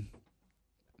funnier and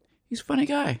he's a funny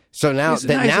guy. So now He's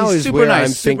nice. now He's is super where nice,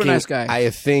 I'm super thinking. nice guy. I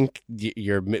think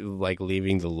you're like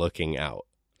leaving the looking out.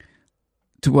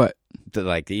 To what?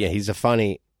 He's a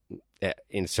funny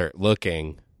insert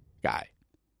looking guy.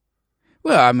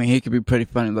 Well, I mean, he could be pretty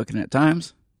funny looking at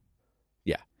times.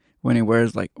 Yeah. When he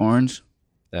wears like orange.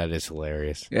 That is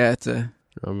hilarious. Yeah, it's a.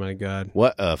 Oh my god,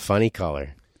 What a funny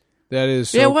color. that is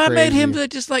so Yeah, what crazy. made him to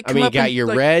just like? I Come mean, you up got and, your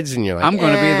like, reds and you're like, I'm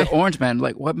going to eh. be the orange man.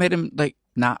 Like, what made him like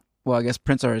not? Well, I guess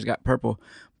Prince already got purple,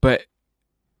 but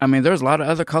I mean, there's a lot of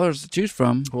other colors to choose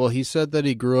from. Well, he said that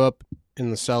he grew up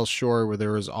in the South Shore where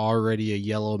there was already a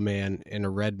yellow man and a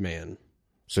red man.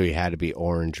 So he had to be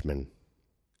Orangeman.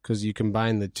 Because you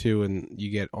combine the two and you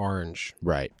get orange.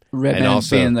 Right. Red And man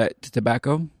also- being the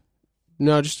tobacco.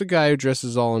 No, just a guy who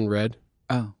dresses all in red.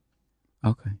 Oh,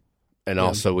 okay. And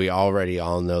also, we already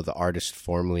all know the artist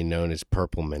formerly known as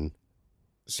Purpleman.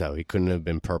 So he couldn't have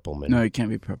been Purpleman. No, you can't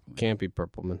be purple. Can't be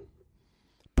Purpleman.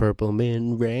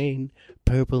 Purpleman rain,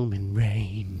 Purpleman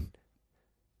rain.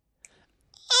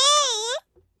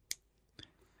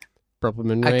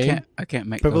 Purpleman rain. I can't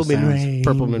make those Purpleman sounds. rain.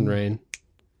 Purpleman rain.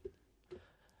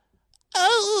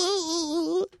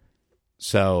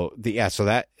 So so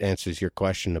that answers your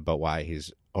question about why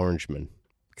he's Orangeman.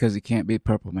 Because he can't be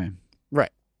purple man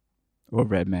Right. or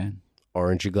red man.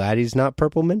 Aren't you glad he's not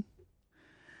Purpleman?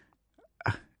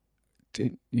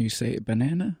 Did you say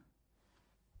banana?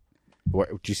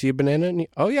 Do you see a banana?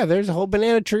 Oh, yeah, there's a whole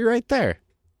banana tree right there.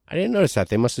 I didn't notice that.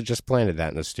 They must have just planted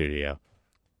that in the studio.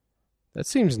 That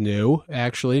seems new,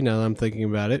 actually, now that I'm thinking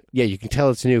about it. Yeah, you can tell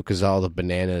it's new because all the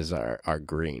bananas are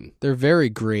green They're very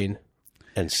green.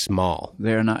 and small.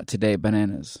 They are not today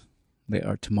bananas. They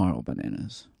are tomorrow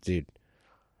bananas. Dude.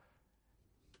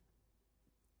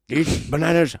 These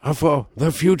bananas are for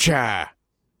the future.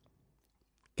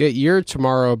 Get your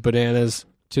tomorrow bananas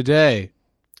today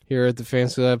here at the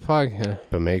Fancy Life Podcast.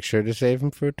 But make sure to save them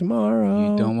for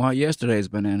tomorrow. You don't want yesterday's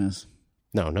bananas.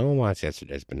 No one wants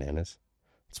yesterday's bananas.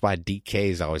 That's why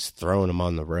DK's always throwing them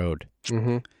on the road.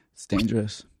 Mm-hmm. It's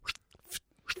dangerous.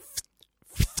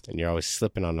 And you're always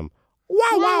slipping on them.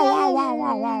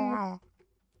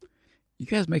 You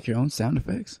guys make your own sound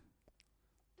effects?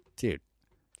 Dude,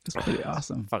 That's pretty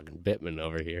awesome. fucking Bittman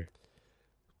over here.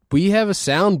 We have a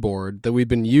soundboard that we've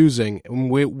been using. And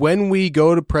when we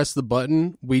go to press the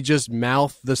button, we just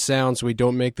mouth the sound so we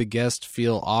don't make the guest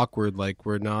feel awkward like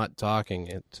we're not talking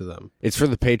it to them. It's for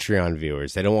the Patreon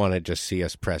viewers. They don't want to just see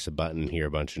us press a button and hear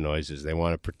a bunch of noises. They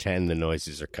want to pretend the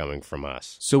noises are coming from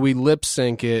us. So we lip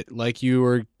sync it like you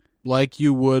would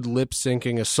lip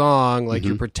syncing a song, like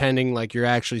you're pretending like you're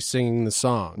actually singing the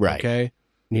song. Right. Okay?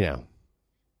 You know.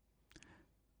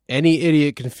 Any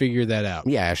idiot can figure that out.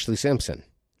 Yeah, Ashley Simpson.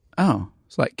 Oh,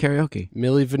 it's like karaoke.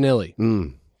 Milli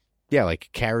Vanilli. Yeah, like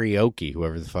karaoke,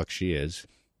 whoever the fuck she is.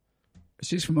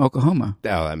 She's from Oklahoma.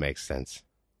 Oh, that makes sense.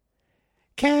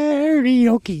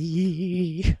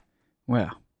 Karaoke.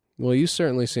 Well, You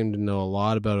certainly seem to know a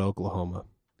lot about Oklahoma.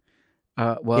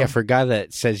 well, Yeah, for a guy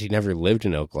that says he never lived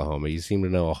in Oklahoma, you seem to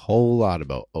know a whole lot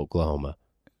about Oklahoma.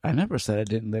 I never said I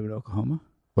didn't live in Oklahoma.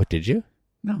 What, did you?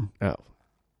 No, Oh.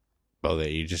 Well,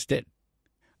 that you just did.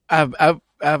 I've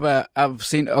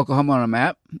seen Oklahoma on a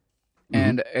map,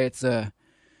 and it's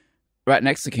right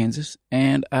next to Kansas,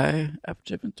 and I've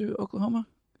driven through Oklahoma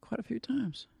quite a few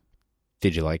times.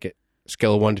 Did you like it?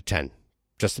 Scale of 1 to 10.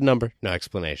 Just a number, no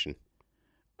explanation.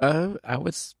 I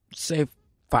would say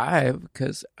 5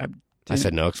 because I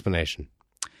said no explanation.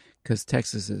 because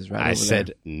Texas is right I over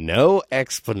said no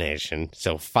explanation,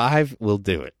 so 5 will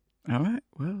do it. there. All right.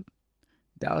 Well,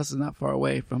 Dallas is not far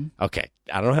away from, Okay,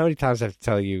 I don't know how many times I have to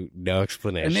tell you no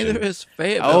explanation. and neither is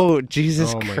Fayetteville. Oh,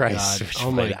 Jesus Oh, my Christ. God. Switchblade.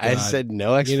 Oh, my I God. said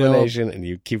no explanation, and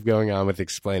you keep going on with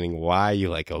explaining why you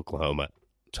like Oklahoma.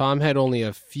 Tom had only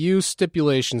a few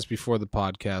stipulations before the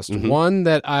podcast. Mhm. One,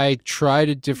 that I try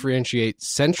to differentiate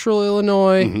Central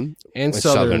Illinois Mhm. and With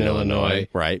Southern Illinois.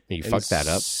 Right, you And fucked that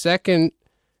up. Second,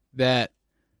 that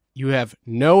you have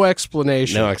no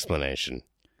explanation. No explanation.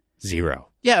 0.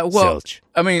 Yeah. Well, Zilch.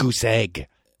 I mean, Goose egg.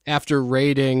 After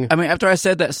rating, after I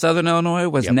said that Southern Illinois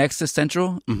was Yep. next to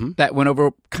Central, Mhm. that went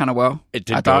over kind of well. It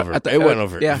did I go thought- over. I thought- It went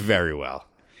over yeah. very well.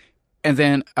 And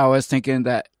then I was thinking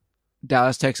that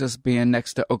Dallas, Texas being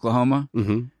next to Oklahoma.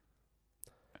 Mm-hmm.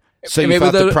 So you Maybe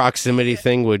thought the the- proximity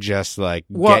thing would just Well,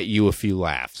 get you a few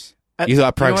laughs. I- You thought you know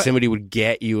what? proximity would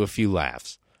get you a few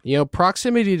laughs. You know,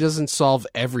 proximity doesn't solve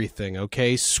everything,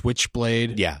 okay?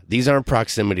 Switchblade. Yeah, these aren't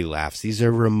proximity laughs. These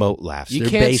are remote laughs. You They're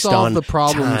can't based solve on the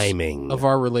problems timing. of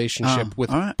our relationship with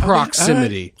all right, okay,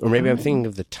 proximity. Or maybe I'm thinking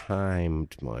of the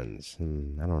timed ones.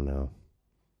 I don't know.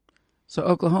 So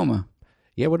Oklahoma,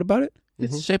 Yeah, what about it?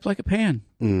 it's shaped like a pan.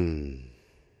 A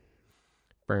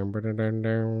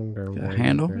A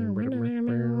handle.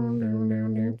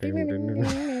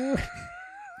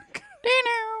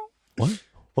 What?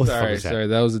 What the fuck Sorry, was that? sorry,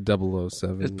 that was a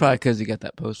 007. It's probably because you got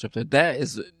that poster up there. That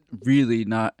is really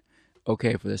not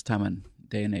okay for this time of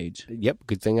day and age. Yep,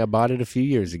 good thing I bought it a few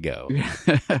years ago.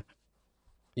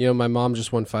 You know, my mom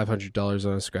just won $500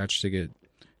 on a scratch ticket.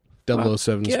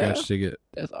 007 yeah. scratch ticket.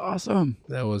 That's awesome.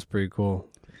 That was pretty cool.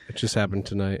 It just happened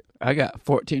tonight. I got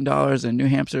 $14 in New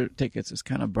Hampshire tickets. It's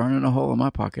kind of burning a hole in my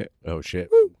pocket. Oh, shit.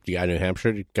 You got New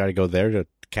Hampshire? You got to go there to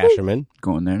cash them in?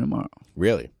 Going there tomorrow.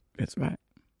 Really? That's right.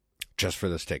 Just for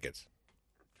those tickets?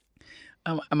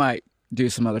 I might do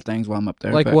some other things while I'm up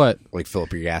there. Like but what? Like fill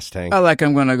up your gas tank? I'm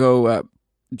going to go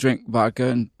drink vodka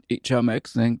and eat chow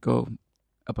mix, then go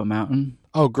up a mountain.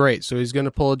 Oh, great. So he's going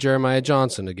to pull a Jeremiah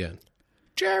Johnson again.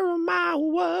 Jeremiah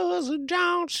was a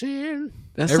Johnson.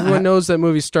 Everyone knows that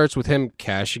movie starts with him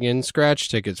cashing in scratch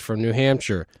tickets from New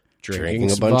Hampshire, drinking a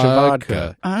some bunch vodka, of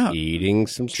vodka. I know. Eating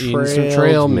some eating some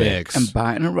trail mix. And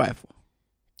buying a rifle.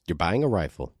 You're buying a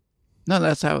rifle. No,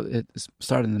 that's how it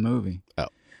started in the movie. Oh.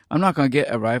 I'm not going to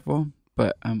get a rifle,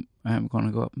 but I am going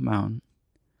to go up a mountain.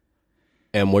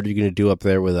 And what are you going to do up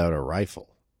there without a rifle?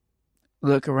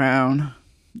 Look around.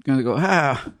 Going to go, look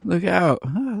out.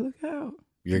 Look out.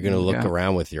 You're going to look Yeah.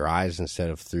 around with your eyes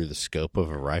instead of through the scope of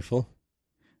a rifle?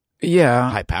 Yeah.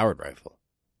 High-powered rifle.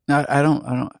 No, I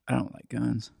don't like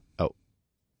guns. Oh.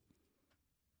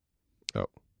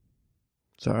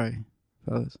 Sorry,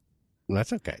 fellas.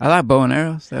 That's okay. I like bow and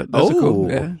arrows. Those are cool.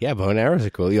 Yeah. Bow and arrows are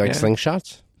cool. You like Yeah.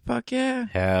 slingshots? Fuck yeah.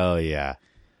 Hell yeah.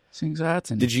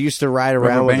 Slingshots and Did you used to ride Rubber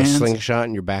around with a bands? slingshot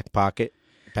in your back pocket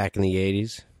back in the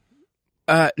 80s?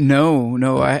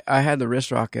 No. I had the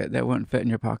wrist rocket that wouldn't fit in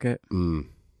your pocket.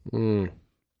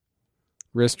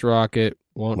 Wrist rocket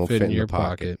won't fit in your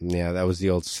pocket. Yeah, that was the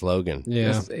old slogan.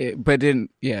 Yeah.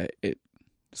 It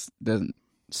doesn't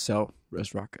sell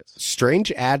wrist rockets.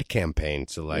 Strange ad campaign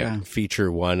to Yeah.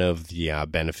 feature one of the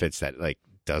benefits that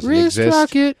doesn't Wrist exist.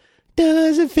 rocket.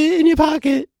 Doesn't fit in your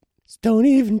pocket. Don't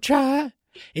even try.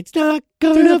 It's not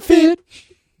gonna fit.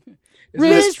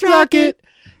 Wrist rocket.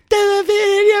 Doesn't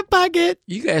fit in your pocket.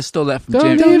 You guys stole that from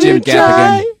Don't Jim even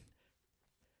Gaffigan.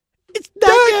 It's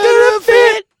not gonna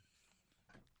fit.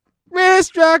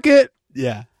 Wrist rocket.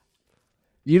 Yeah.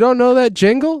 You don't know that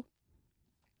jingle?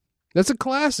 That's a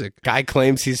classic. Guy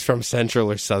claims he's from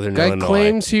Central or Southern Guy Illinois.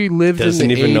 claims he lived Doesn't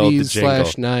in the even know the 80s jingle.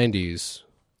 / 90s.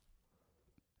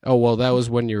 Oh, well, that was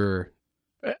when you were...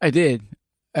 I did.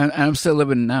 And I'm still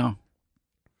living now.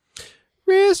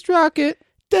 Wrist rocket.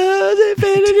 Doesn't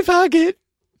fit in your pocket.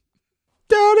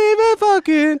 Don't even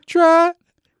fucking try.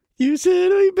 You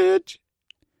silly bitch.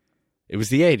 It was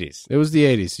the 80s. It was the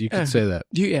 80s. You could Yeah. say that.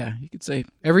 You could say.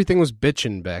 Everything was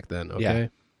bitchin' back then, okay? Yeah.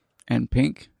 And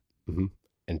pink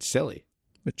And silly.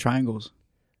 with triangles.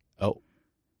 Oh,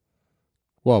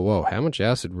 Whoa. How much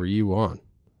acid were you on?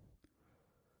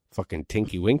 fucking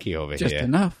Tinky Winky over Just here.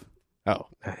 enough. Oh,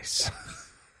 Nice.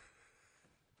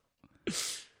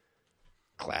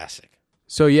 classic.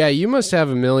 So, yeah, you must have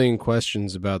a million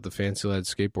questions about the Fancy Lad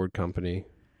Skateboard Company.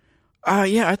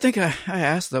 Yeah, I think I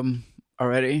asked them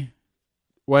already.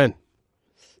 When?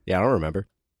 Yeah, I don't remember.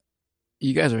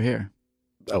 You guys are here.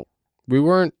 We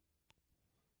weren't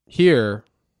here.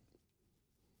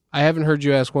 I haven't heard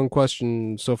you ask one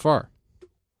question so far.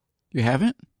 You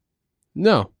haven't?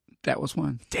 No. That was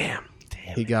one. Damn.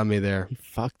 He got me there. He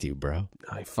fucked you, bro.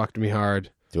 Oh, he fucked me hard.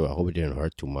 Dude, I hope it didn't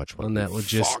hurt too much. On that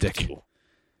logistic. Fucked you.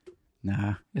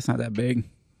 Nah, it's not that big.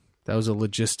 That was a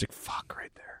logistic fuck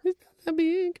right there. It's not that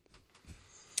big.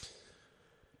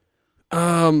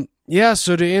 Yeah,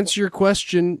 so to answer your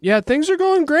question, yeah, things are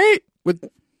going great with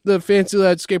the Fancy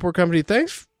Lad Skateboard Company.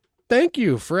 Thank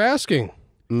you for asking.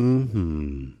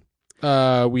 Mm-hmm.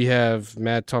 We have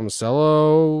Matt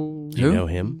Tomasello. You know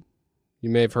him? You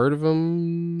may have heard of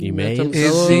him. You Matt may.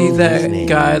 Is he Tomasello? that name.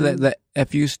 guy, that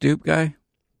FU Stoop guy?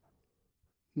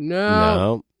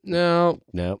 No. No.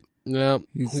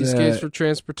 He He's, skates for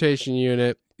Transportation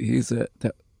Unit. He's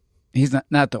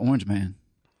not the orange man.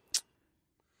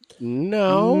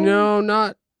 No.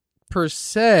 not per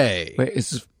se. Wait,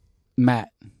 it's Matt.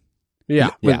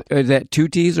 Yeah. Yeah. Is that 2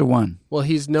 T's or 1? Well,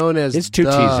 he's known as It's 2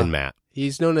 T's and Matt.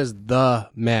 He's known as the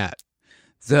Matt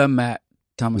The Matt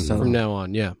Tomasello. from now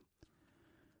on. Yeah.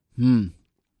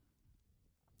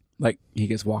 Like he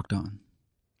gets walked on.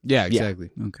 Yeah, exactly.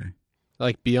 Okay.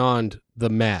 Like beyond the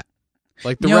mat,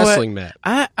 like the You know wrestling mat.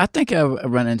 I think I've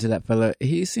run into that fella.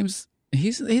 He seems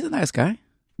he's a nice guy.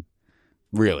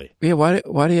 Really? Yeah. Why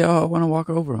do y'all want to walk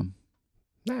over him?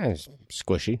 Nah, it's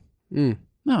squishy.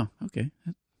 No. Okay.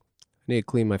 I need to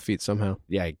clean my feet somehow.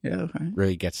 Yeah, it Yeah. Okay.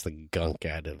 really gets the gunk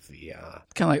out of the Kind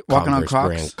of like walking on Converse Crocs.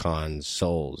 brand Con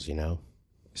soles, you know?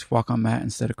 Just walk on mat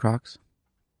instead of Crocs.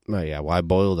 Oh, yeah. Well, I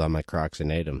boiled on my Crocs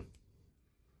and ate them.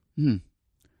 Hmm.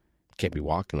 Can't be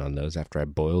walking on those after I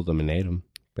boiled them and ate them.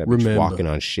 Remember. Walking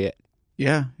on shit.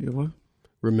 Yeah. You will.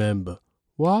 Remember,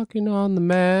 walking on the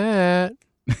mat.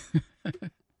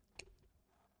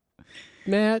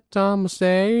 Matt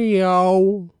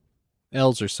Tomaseyo.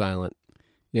 L's are silent.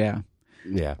 Yeah.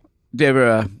 Yeah. Do you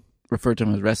ever refer to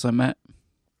him as wrestling mat?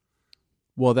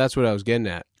 Well, that's what I was getting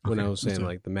at when Okay, I was saying that's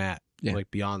like the mat, Yeah.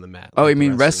 like beyond the mat. Oh, like you the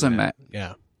mean wrestling mat?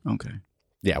 Yeah. Okay.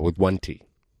 Yeah, with one T.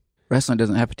 Wrestling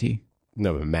doesn't have a T.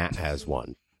 No, but Matt has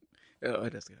one. Oh,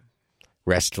 it does.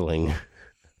 Wrestling.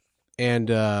 And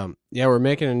yeah, we're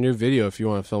making a new video if you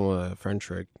want to film a friend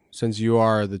trick, since you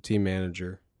are the team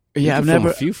manager. Yeah, I've You can film never.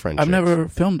 a few French I've tricks. never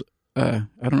filmed. I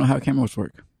don't know how cameras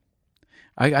work.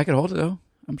 I could hold it though.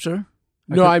 I'm sure.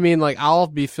 No, I mean like I'll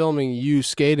be filming you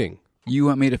skating. You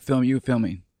want me to film you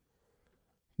filming?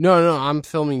 No, I'm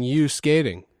filming you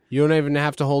skating. You don't even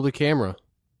have to hold a camera.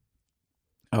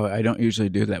 Oh, I don't usually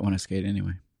do that when I skate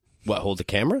anyway. What, hold the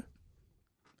camera?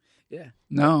 Yeah.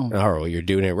 No. Oh, well, you're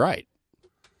doing it right.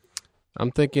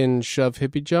 I'm thinking shove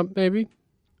hippie jump maybe.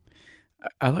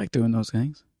 I like doing those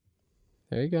things.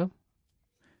 There you go.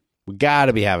 We got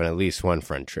to be having at least one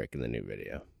front trick in the new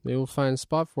video. Maybe we'll find a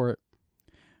spot for it.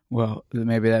 Well,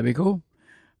 maybe that'd be cool.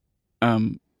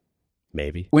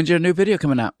 Maybe. When's your new video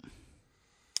coming out?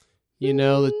 You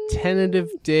know, the tentative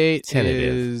date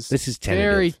Tentative. is This is tentative.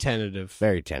 very tentative.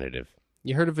 Very tentative.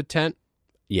 You heard of a tent?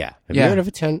 Yeah. Have Yeah. you heard of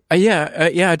a tent? Yeah.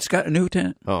 I just got a new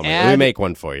tent. Oh, man. Let me Add- make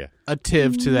one for you. A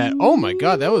tiv to that. Oh my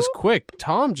god, that was quick.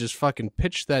 Tom just fucking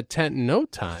pitched that tent in no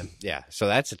time. Yeah. So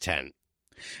that's a tent.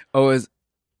 Oh, those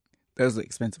are the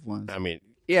expensive ones. I mean,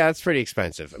 yeah, it's pretty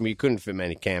expensive. I mean, you couldn't fit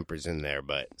many campers in there,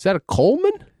 but Is that a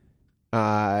Coleman?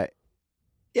 yeah,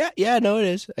 no, it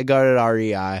is. I got it at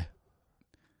REI.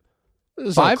 It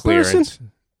was on 5 clearance.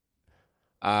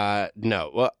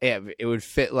 No. Well, yeah, it would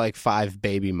fit like 5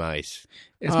 baby mice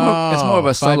It's more of a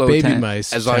 5 solo baby tent.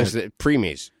 mice. as long tent. as the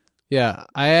preemies. Yeah,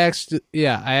 I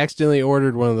accidentally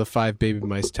ordered one of the 5 baby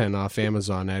mice tent off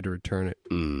Amazon. I had to return it.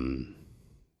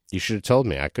 You should have told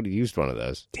me. I could have used one of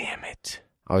those. Damn it.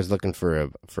 I was looking for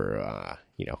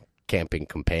camping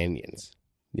companions.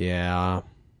 Yeah.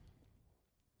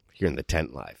 You're in the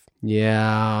tent life.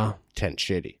 Yeah. Tent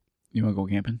shitty. You want to go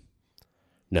camping?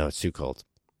 No, it's too cold.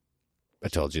 I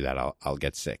told you that I'll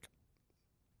get sick.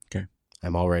 Okay.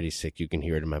 I'm already sick. You can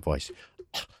hear it in my voice.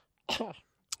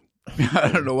 I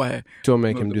don't know why. Don't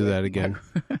make him do that again.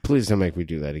 Please don't make me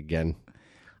do that again.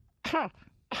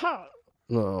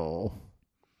 No.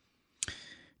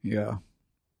 Yeah.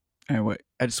 Anyway,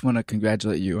 I just want to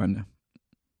congratulate you on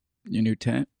your new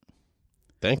tent.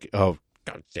 Thank you. Oh,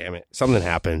 god damn it. Something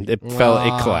happened. It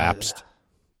collapsed.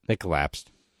 It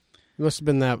collapsed. It must have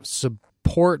been that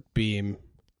support beam.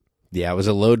 Yeah, it was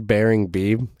a load-bearing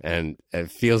beam, and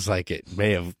it feels like it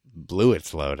may have blew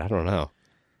its load. I don't know.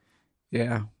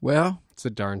 Yeah. Well, It's a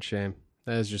darn shame.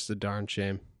 That is just a darn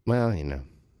shame. Well,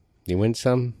 you win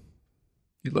some.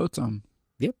 you load some.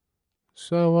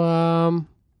 So,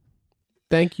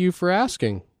 thank you for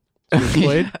asking.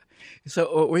 Switchblade.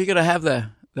 So, where are you going to have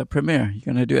the premiere? You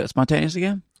going to do it spontaneous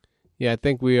again? Yeah, I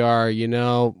think we are.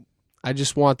 I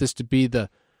just want this to be the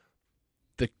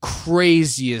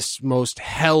craziest, most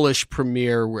hellish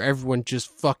premiere where everyone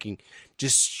just fucking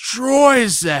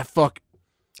destroys that fuck.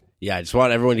 Yeah, I just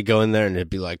want everyone to go in there and it'd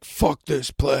be like, fuck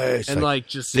this place. And like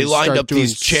just they lined start up doing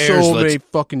these chairs. so Let's- many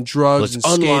fucking drugs and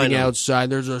let's unline skating them. outside.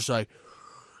 They're just like,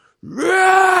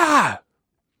 "Rah!"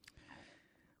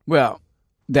 Well,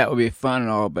 that would be fun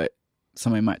and all, but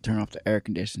somebody might turn off the air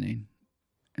conditioning,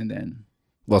 and then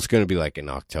Well, it's going to be like in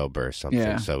October or something,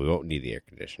 Yeah. so we won't need the air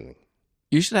conditioning.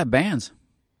 you should have bands.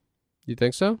 You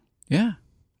think so? Yeah.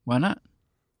 Why not?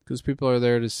 Because people are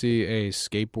there to see a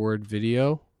skateboard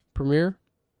video premiere.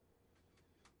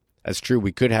 That's true.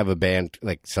 We could have a band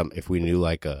if we knew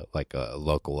like a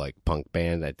local like punk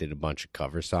band that did a bunch of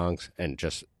cover songs and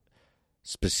just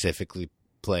specifically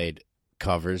played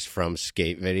covers from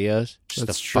skate videos just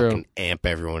That's to true. fucking amp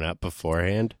everyone up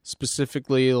beforehand.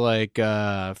 Specifically, like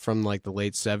from like the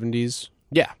late 70s.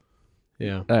 Yeah.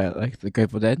 Yeah. Like the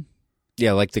Grateful Dead?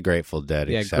 Yeah, like the Grateful Dead,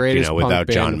 Yeah, except greatest punk without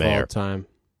band John of Mayer. all time.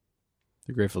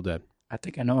 The Grateful Dead. I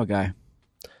think I know a guy.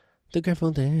 The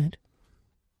Grateful Dead.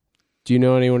 Do you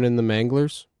know anyone in the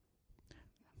Manglers?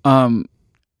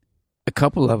 A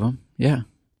couple of them, yeah.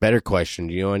 Better question.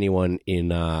 Do you know anyone in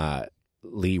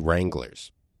Lee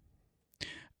Wranglers?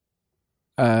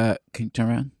 Can you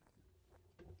turn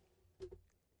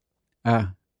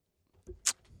around?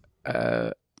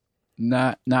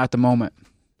 Not at the moment.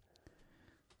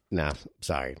 No,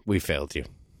 sorry. We failed you.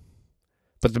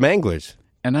 But the Manglers.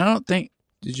 And I don't think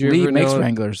Did you Lee ever makes know?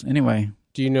 Wranglers anyway.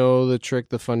 Do you know the trick,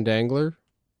 the Fundangler?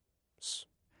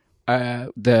 I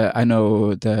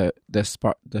know the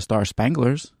Star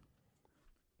Spanglers.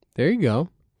 There you go.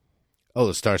 Oh,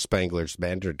 the Star Spanglers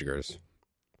Bandergers.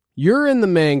 You're in the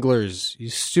Manglers, you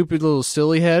stupid little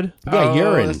silly head. Yeah,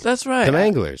 you're in That's right. the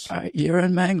Manglers. You're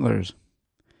in Manglers.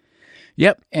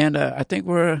 Yep, and I think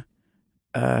we're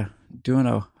doing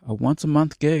a once a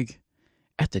month gig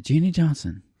at the Jeannie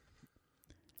Johnson.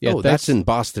 Yeah, that's in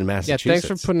Boston, Yeah, Massachusetts.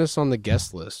 thanks for putting us on the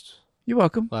guest list You're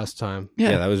welcome. last time.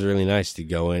 Yeah, that was really nice to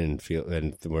go in and feel.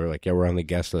 And we're like, yeah, we're on the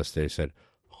guest list. They said,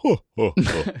 ho, ho,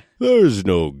 ho. There's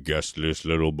no guest list,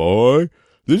 little boy.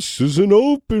 This is an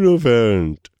open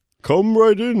event. Come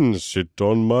right in, sit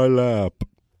on my lap.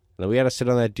 And we had to sit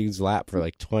on that dude's lap for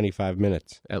like 25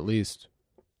 minutes. At least.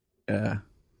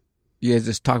 You guys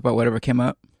just talk about whatever came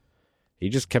up. He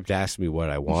just kept asking me what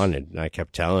I wanted, and I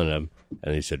kept telling him.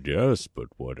 And he said, yes, but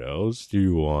what else do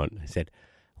you want? I said,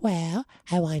 Well,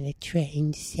 I want a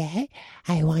train set.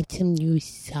 I want some new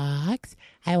socks.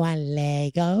 I want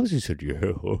Legos. he said,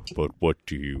 yeah, but what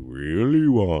do you really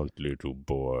want, little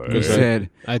boy? He said,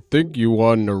 I think you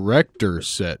want an erector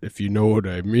set, if you know what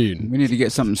I mean. we need to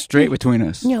get something straight between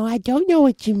us. No, I don't know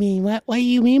what you mean. What do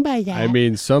you mean by that? I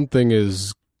mean, something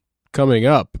is coming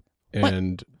up,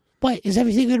 and What, is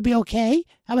everything going to be okay?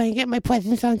 Am I going to get my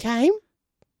presents on time?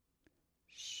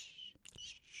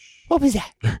 What was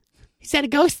that? Is that a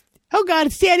ghost? Oh, God,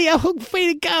 it's Sandy. I'm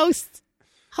afraid of ghosts.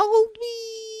 Hold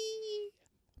me.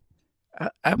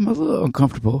 I'm a little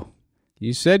uncomfortable.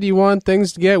 you said you want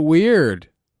things to get weird.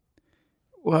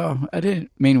 Well, I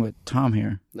didn't mean with Tom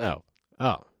here. No.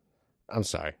 Oh. I'm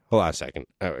sorry. Hold on a second.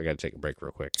 I got to take a break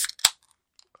real quick.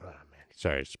 Oh, man.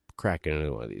 Sorry, it's cracking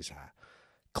into one of these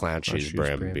Clown Shoes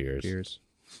brand beers.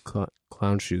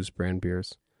 Clown Shoes brand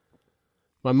beers.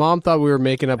 My mom thought we were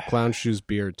making up Clown Shoes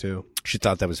beer, too. She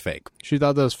thought that was fake. She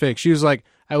thought that was fake. She was like,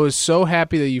 I was so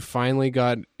happy that you finally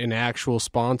got an actual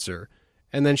sponsor.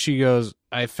 And then she goes,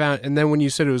 and then when you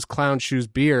said it was Clown Shoes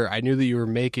beer, I knew that you were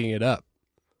making it up.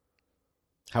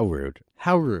 How rude.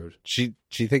 How rude. She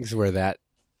thinks we're that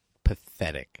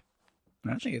pathetic.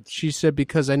 I think it's She said,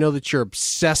 because I know that you're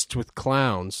obsessed with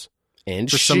clowns And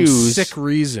for shoes. some sick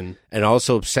reason. And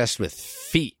also obsessed with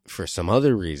feet for some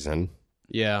other reason.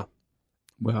 Yeah.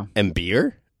 well. And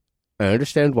beer? I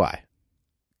understand why.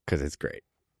 Because it's great.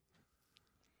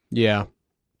 Yeah.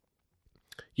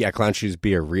 Yeah, Clown Shoes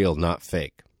beer, real, not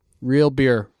fake. Real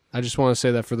beer. I just want to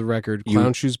say that for the record.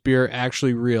 Clown Shoes beer,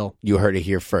 actually real. You heard it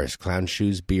here first. Clown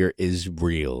Shoes beer is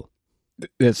real.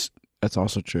 That's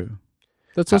also true.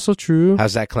 That's also true.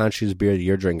 How's that Clown Shoes beer that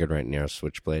you're drinking right now,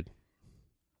 Switchblade?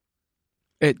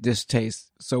 It just tastes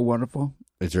so wonderful.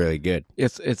 It's really good.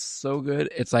 It's so good.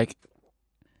 It's like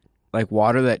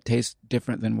water that tastes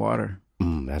different than water.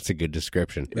 That's a good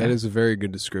description. That is a very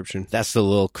good description. That's the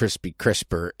little crispy,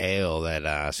 crisper ale that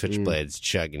Switchblade's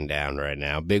chugging down right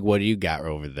now. Big, what do you got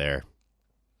over there?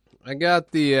 I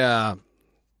got the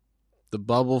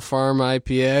Bubble Farm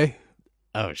IPA.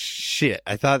 Oh, shit.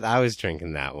 I thought I was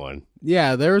drinking that one.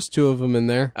 Yeah, there was two of them in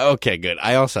there. Okay, good.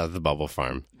 I also have the Bubble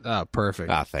Farm. Ah,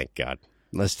 perfect. Ah, thank God.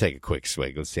 Let's take a quick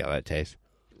swig. Let's see how that tastes.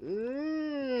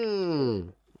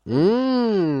 Mm.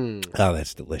 Oh,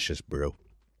 that's delicious, brew.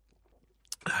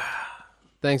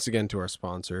 Thanks again to our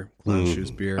sponsor, Clown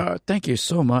Shoes Beer. Thank you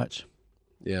so much.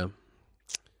 Yeah.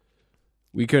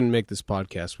 We couldn't make this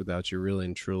podcast without you, really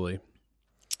and truly.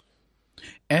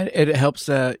 And it helps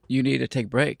you need to take a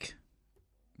break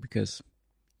because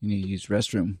you need to use the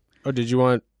restroom. Oh, did you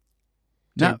want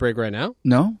to take No. a break right now?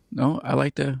 No, I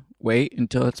like to wait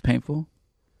until it's painful.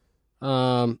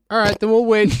 All right, then we'll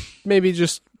wait maybe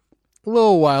just a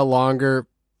little while longer.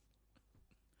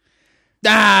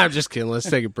 I'm just kidding. Let's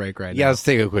take a break right Yeah, now. let's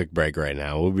take a quick break right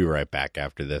now. We'll be right back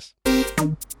after this.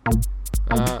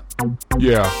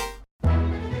 Yeah.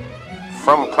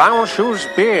 From Clown Shoes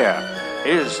Beer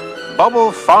is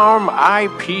Bubble Farm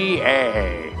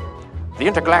IPA. The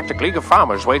Intergalactic League of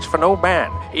Farmers waits for no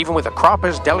man, even with a crop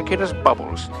as delicate as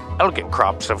bubbles. Elegant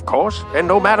crops, of course, and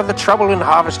no matter the trouble in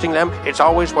harvesting them, it's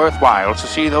always worthwhile to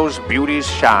see those beauties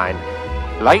shine.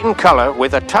 Light in color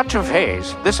with a touch of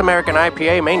haze, this American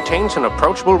IPA maintains an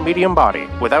approachable medium body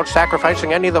without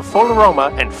sacrificing any of the full aroma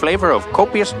and flavor of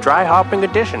copious dry hopping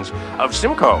additions of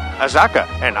Simcoe, Azacca,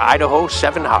 and Idaho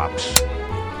 7 hops.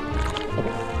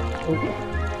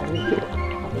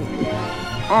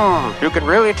 You can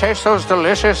really taste those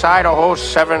delicious Idaho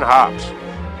 7 hops.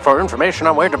 For information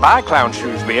on where to buy Clown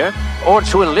Shoes beer or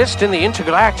to enlist in the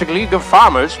Intergalactic League of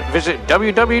Farmers, visit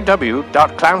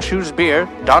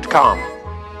www.clownshoesbeer.com.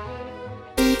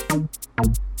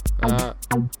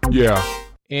 Yeah.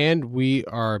 And we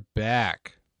are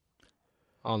back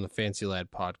on the Fancy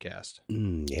Lad podcast.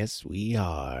 Yes, we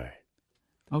are.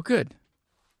 Oh, good.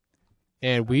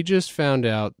 And we just found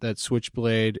out that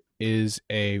Switchblade is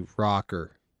a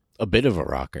rocker. A bit of a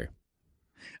rocker.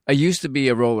 I used to be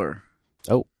a roller.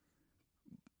 Oh.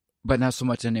 But not so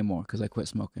much anymore because I quit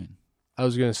smoking. I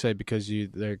was going to say because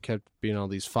there kept being all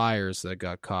these fires that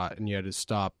got caught and you had to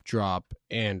stop, drop,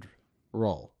 and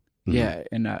roll. Mm-hmm. Yeah,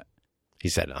 and He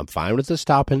said, I'm fine with the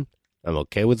stopping. I'm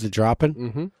okay with the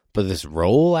dropping. But this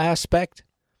roll aspect,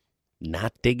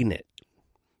 not digging it.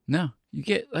 no, you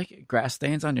get like grass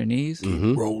stains on your knees.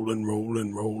 Mm-hmm.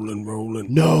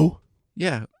 Rolling. No.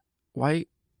 Yeah, why?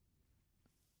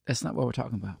 That's not what we're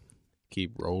talking about.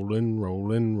 Keep rolling.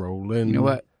 You know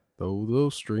what? Though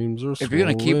those streams are If you're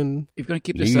gonna swollen.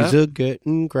 keep this Knees up, are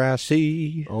getting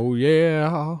grassy. Oh,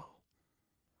 yeah.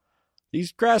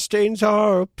 These grass stains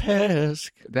are a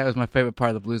pest. that was my favorite part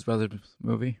of the Blues Brothers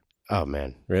movie. Oh,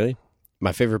 man. Really?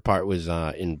 My favorite part was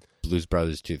in Blues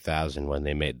Brothers 2000 when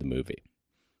they made the movie.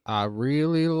 I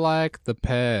really like The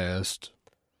Pest.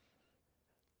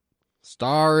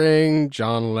 Starring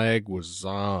John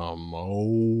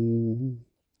Leguizamo.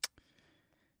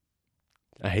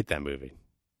 I hate that movie.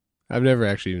 I've never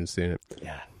actually even seen it.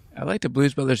 Yeah. I like the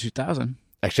Blues Brothers 2000.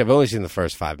 Actually, I've only seen the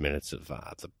first 5 minutes of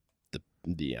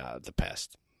the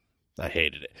Pest. I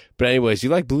hated it. But anyways, you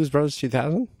like Blues Brothers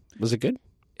 2000? Was it good?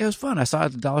 It was fun. I saw it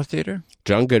at the Dollar Theater.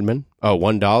 John Goodman. Oh,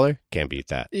 $1? Can't beat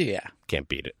that. Yeah. Can't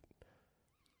beat it.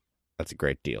 That's a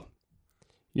great deal.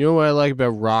 You know what I like about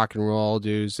rock and roll,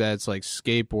 dude, is that it's like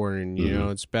skateboarding, you know?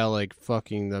 It's about like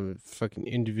the fucking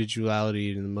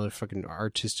individuality and the motherfucking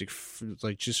artistic,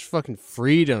 like just fucking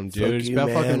freedom, dude. Fuck It's you, about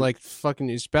man.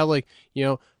 it's about like, you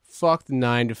know, fuck the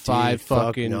 9 to 5 Dude, fuck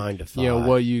fucking, 9 to 5. you know,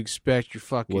 what you expect your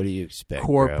fucking What do you expect,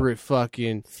 corporate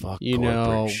fucking, Fuck you know,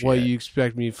 corporate what shit. you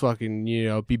expect me to fucking, you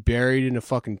know, be buried in a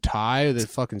fucking tie that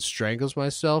fucking strangles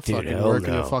myself, Dude, fucking hell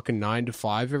working no. a fucking 9 to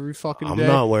 5 every fucking I'm day.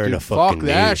 not wearing Dude, a fucking fuck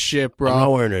that noose. shit, bro. I'm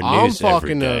not wearing a I'm noose every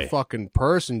fucking day. a fucking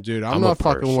person, dude. I'm I'm not a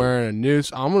fucking person. wearing a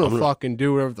noose. I'm gonna fucking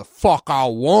do whatever the fuck I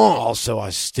want. Also, I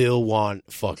still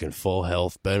want fucking full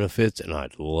health benefits, and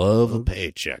I'd love a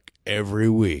paycheck every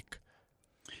week.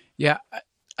 Yeah,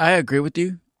 I agree with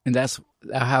you, and that's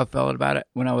how I felt about it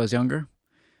when I was younger.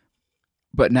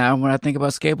 But now when I think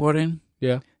about skateboarding,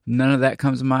 Yeah. none of that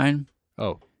comes to mind.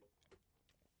 Oh,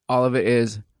 All of it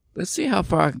is, let's see how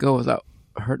far I can go without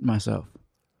hurting myself.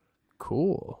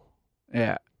 cool.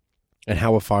 Yeah. And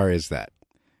how far is that?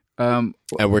 Um,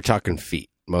 And we're talking feet.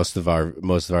 Most of our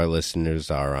listeners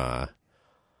are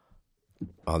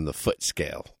on the foot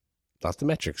scale, not the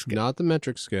metric scale. Not the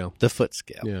metric scale. The foot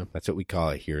scale. Yeah. That's what we call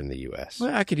it here in the U.S.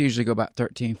 well, I could usually go about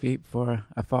 13 feet before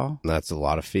I fall. And that's a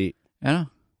lot of feet. I know.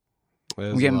 That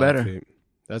is I'm a getting lot of better. feet.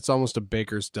 That's almost a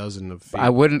baker's dozen of feet. I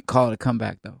wouldn't call it a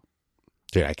comeback, though.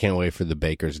 Dude, I can't wait for the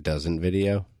Baker's Dozen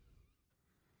video.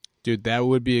 Dude, that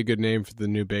would be a good name for the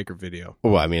new Baker video.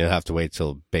 Well, I mean, I'll have to wait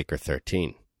till Baker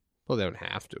 13. Well, they don't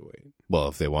have to wait. Well,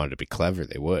 if they wanted to be clever,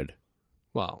 they would.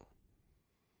 Well,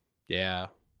 yeah.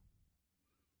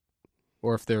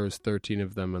 Or if there was 13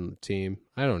 of them on the team.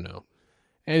 I don't know.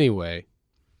 Anyway.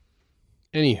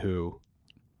 Anywho.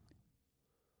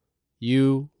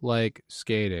 You like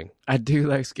skating. I do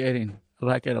like skating. I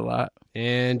like it a lot.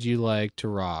 And you like to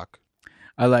rock.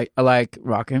 I like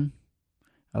rocking.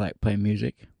 I like playing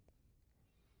music.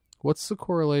 What's the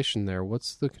correlation there?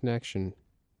 What's the connection?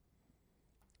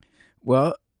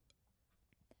 Well,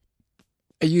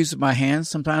 I use my hands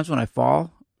sometimes when I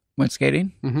fall when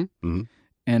skating. Mm-hmm. Mm-hmm.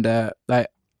 And I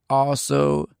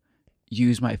also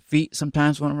use my feet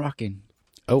sometimes when I'm rocking.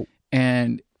 Oh.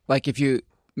 And like if you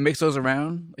mix those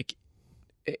around, like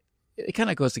it kind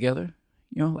of goes together,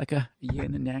 you know, like a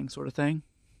yin and yang sort of thing.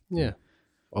 Yeah.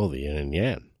 Oh, the yin and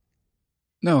yang.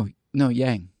 No,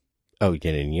 yang. Oh,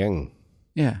 yin and yang.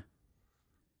 Yeah.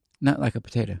 Not like a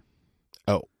potato.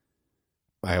 Oh.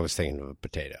 I was thinking of a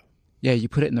potato. Yeah, you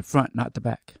put it in the front, not the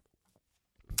back.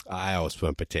 I always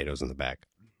put potatoes in the back.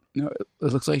 No, it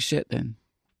looks like shit then.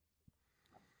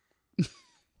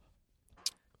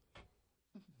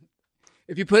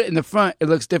 If you put it in the front, it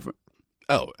looks different.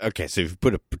 Oh, okay. So if you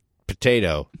put a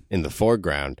potato in the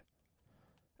foreground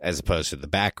as opposed to the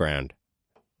background,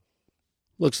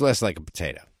 looks less like a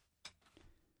potato.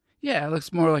 Yeah, it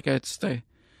looks more like it's a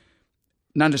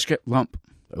nondescript lump.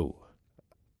 Oh.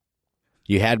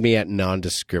 You had me at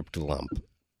nondescript lump.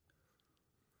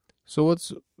 So what's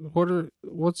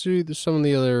some of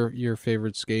the other your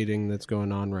favorite skating that's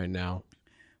going on right now?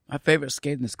 My favorite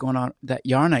skating that's going on, that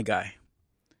Yarne guy.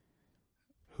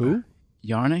 Who?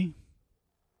 Yarne?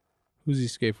 Who's he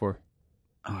skate for?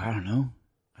 Oh, I don't know.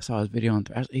 I saw his video on.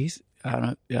 He's I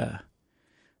don't know.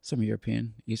 Some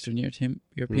European, Eastern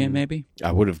European, maybe.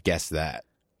 I would have guessed that.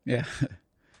 Yeah.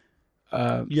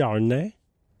 Yarne.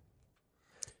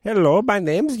 Hello, my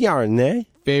name's Yarne.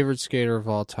 Favorite skater of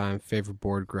all time. Favorite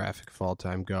board graphic of all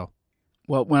time. Go.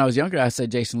 Well, when I was younger, I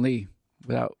said Jason Lee,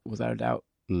 without a doubt.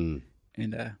 Mm.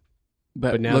 And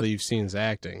But now that you've seen his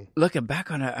acting, looking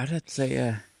back on it, I'd have to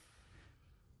say,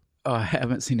 I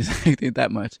haven't seen his acting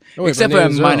that much. Oh, wait, Except my for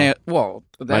name is my Earl. name. Well,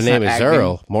 My that's name not is acting.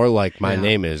 Earl. More like my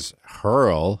name is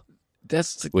Hurl,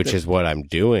 That's which is what I'm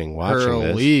doing watching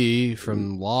this. Hurley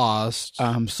from Lost.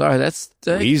 I'm sorry. That's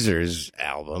Weezer's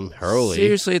album, Hurley.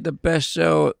 seriously the best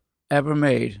show ever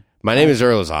made. My name is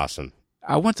Earl is awesome.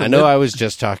 I want to. I know I was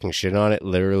just talking shit on it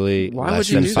literally Why less would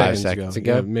you than do 5 that? seconds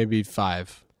ago. Yeah, maybe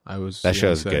 5. I was. That gonna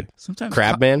show's say. good. Sometimes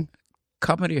Crabman?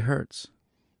 comedy hurts.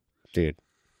 Dude.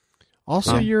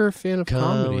 Also, you're a fan of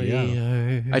comedy.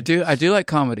 Yeah. I do like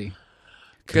comedy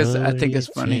because I think it's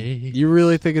funny. You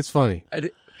really think it's funny?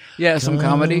 Yeah, some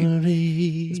comedy.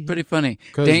 It's pretty funny.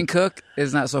 Dane Cook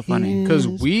is not so funny. Because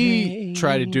we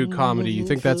try to do comedy. You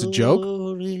think that's a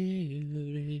joke?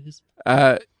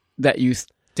 That you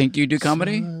think you do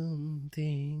comedy? Do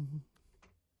you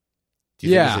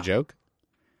Yeah. think it's a joke?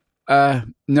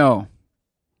 No.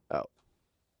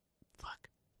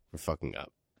 We're fucking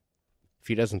up. If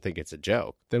he doesn't think it's a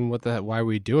joke, Then what the? Why are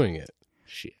we doing it?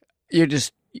 shit. You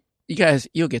guys,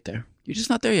 you'll get there. You're just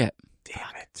not there yet.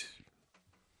 Damn it!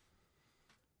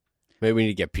 Maybe we need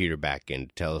to get Peter back in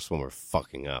to tell us when we're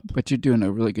fucking up. But you're doing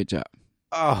a really good job.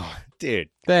 Oh, dude.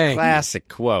 Thank Classic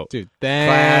quote. you, dude. Thank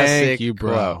Classic you,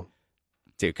 bro. quote.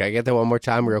 Dude, can I get that one more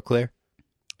time real clear?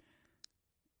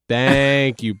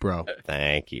 Thank you, bro.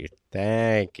 Thank you.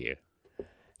 Thank you.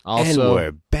 Also, and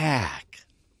we're back.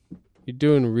 you're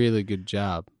doing a really good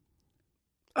job.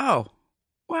 Oh,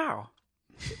 wow.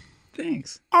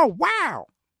 Thanks. Oh, wow.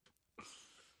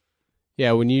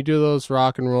 Yeah, when you do those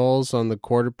rock and rolls on the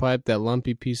quarter pipe, that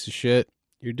lumpy piece of shit,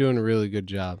 you're doing a really good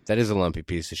job. That is a lumpy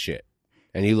piece of shit.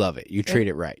 And you love it. You treat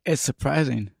it right. It's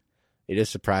surprising. It is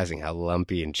surprising how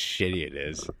lumpy and shitty it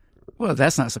is. Well,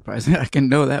 that's not surprising. I can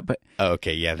know that, but Oh,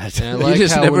 okay, yeah, that's And I you like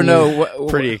just how never when know you-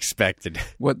 pretty expected.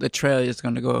 what the trail is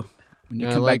going to go when you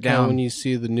I come like back how down. when you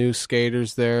see the new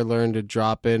skaters there learn to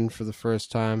drop in for the first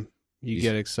time, you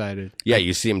get excited. Yeah,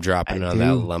 you see him dropping I on do.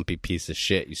 that lumpy piece of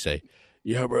shit. You say,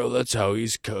 yeah, bro, that's how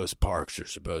East Coast parks are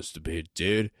supposed to be,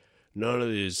 dude. None of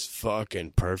these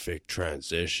fucking perfect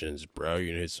transitions, bro.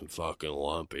 You need some fucking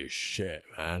lumpy shit,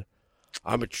 man.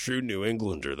 I'm a true New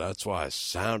Englander. That's why I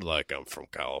sound like I'm from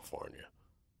California.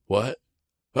 What?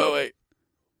 Oh, wait.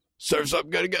 Surf's up,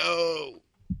 gotta go.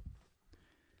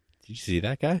 Did you see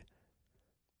that guy?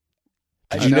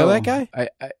 Did you know that guy? I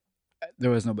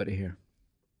there was nobody here.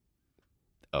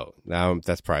 Oh, now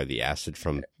that's probably the acid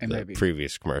from the Maybe.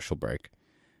 previous commercial break.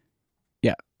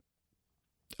 Yeah.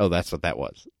 Oh, that's what that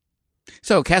was.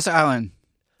 So, Castle Island.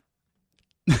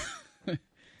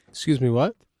 Excuse me,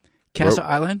 what? Castle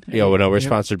Island? Yo, no, we're Yeah.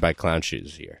 sponsored by Clown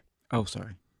Shoes here. Oh,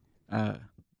 sorry.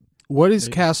 What is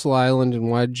Castle Island and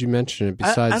why did you mention it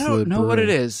besides I don't the know what it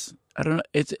brewery? is. I don't know.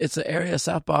 It's an area of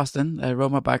South Boston that I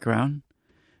rode my bike around,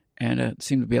 and it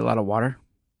seemed to be a lot of water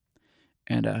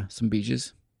and some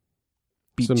beaches.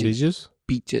 Some beaches?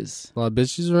 Beaches. A lot of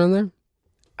bitches around there?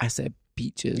 I said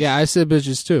beaches. Yeah, I said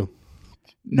bitches too.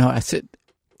 No, I said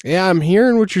Yeah, I'm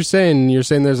hearing what you're saying. You're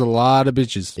saying there's a lot of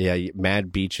bitches. Yeah,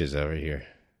 mad beaches over here.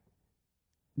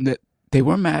 that they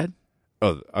were mad.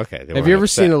 Oh, okay. Have you ever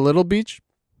seen a little beach?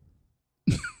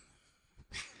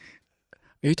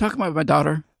 Are you talking about my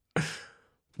daughter?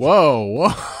 Whoa.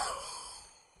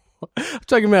 I'm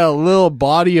talking about a little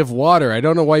body of water. I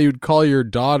don't know why you'd call your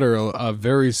daughter a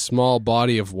very small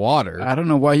body of water. I don't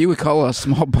know why you would call a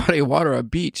small body of water a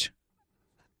beach.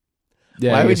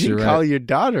 Yeah, Why I would guess you you're call right. your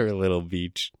daughter a little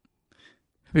beach?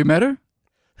 Have you met her?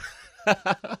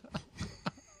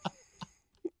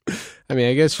 I mean,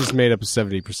 I guess she's made up of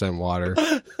 70% water.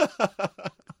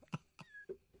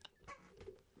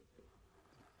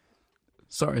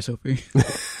 Sorry, Sophie.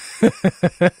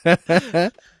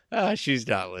 She's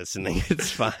not listening.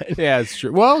 It's fine. Yeah, it's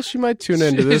true. Well, she might tune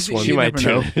into this one. She might never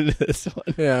know. tune into this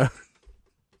one. Yeah.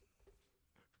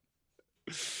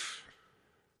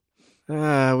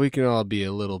 We can all be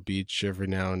a little beach every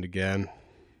now and again.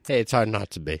 Hey, it's hard not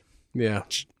to be. Yeah,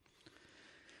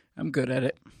 I'm good at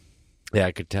it. Yeah,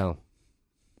 I could tell.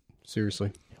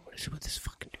 seriously. What is it with this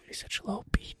fucking dude? He's such a low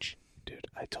beach. Dude,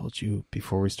 I told you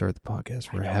before we start the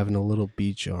podcast, we're having a little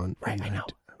beach on. Right, I know.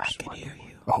 I can hear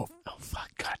you. Oh, fuck.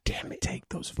 God damn it. Take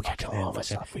those fucking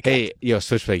headphones off. Hey, yo,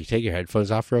 Switchblade, you take your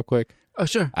headphones off real quick? Oh,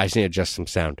 sure. I just need to adjust some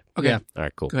sound. Okay. Yeah. All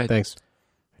right, cool. Go ahead. Thanks.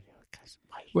 Guys,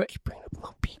 why do you What? keep bringing up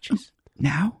low beaches?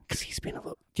 Now? Because he's been a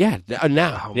little... Yeah,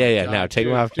 now. Oh yeah, my now. God, Take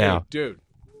him dude, off now. Dude,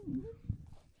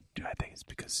 I think it's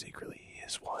because secretly he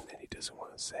is one and he doesn't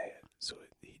want to say it. So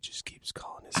he just keeps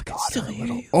calling his daughter still a hear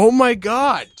little... you. Oh my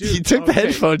God, dude. He took the okay.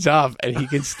 headphones off, and he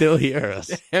can still hear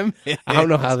us. I don't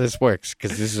know how this works,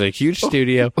 because this is a huge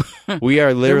studio. We are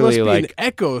There literally must be like... an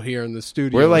echo here in the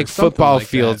studio. We're or like something football like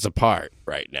fields that. apart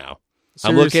right now. Seriously.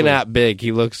 I'm looking at Big.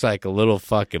 He looks like a little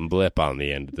fucking blip on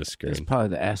the end of the It's screen. probably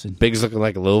the acid. Big's looking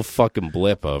like a little fucking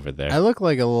blip over there. I look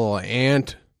like a little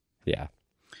ant. Yeah.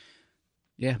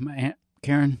 Yeah, my aunt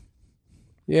Karen.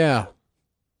 Yeah.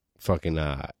 Fucking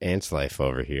Ant's life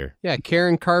over here. Yeah,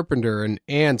 Karen Carpenter and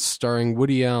Ants starring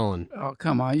Woody Allen. Oh,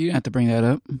 come on. You didn't have to bring that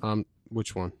up.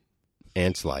 Which one?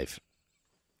 Ant's life.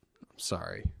 I'm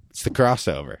sorry. It's the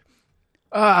crossover.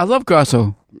 I love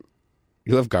Grosso.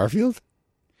 You love Garfield?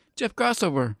 Jeff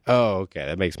Grossover. Oh, okay.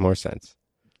 That makes more sense.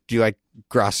 Do you like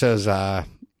Grosso's,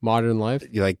 Modern Life?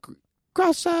 you like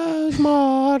Grosso's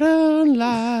Modern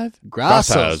Life?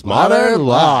 Grosso's Modern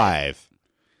Life.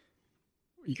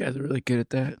 You guys are really good at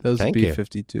that. Those Thank you.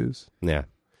 B-52s. Yeah.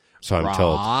 So I'm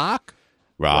told. Rock.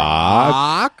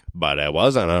 Rock. But it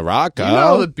wasn't a rock. You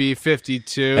know the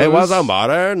B-52s. It was a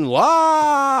modern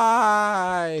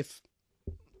life.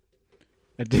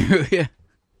 I do, yeah.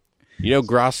 You know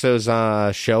Grosso's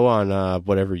show on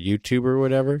whatever YouTube or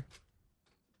whatever?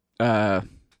 The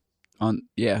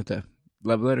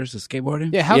love letters to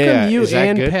skateboarding. Yeah, how Yeah, come you is that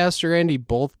and good? Pastor Andy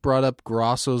both brought up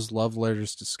Grosso's love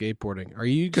letters to skateboarding? Are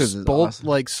you 'Cause just it's both awesome.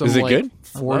 like some Is it like good?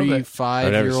 I love it.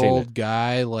 45-year-old it.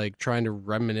 guy like trying to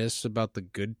reminisce about the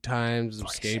good times of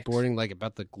 46. skateboarding, like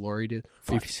about the glory to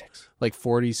 46. like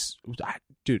 40?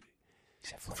 Dude,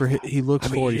 for he looks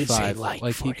I mean, he didn't say 45. like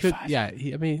Like he could, 45. yeah.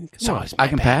 I mean, come So on. it's my I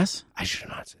can bad. pass. I should have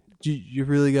not said. You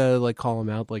really gotta like call him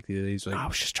out like he's like I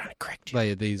was just trying to correct you.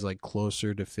 like that he's like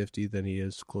closer to 50 than he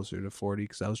is closer to 40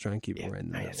 because I was trying to keep him right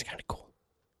in the middle. It's kind of cool.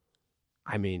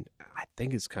 I mean, I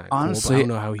think it's kind of Honestly, cool, but I don't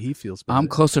know how he feels about I'm it.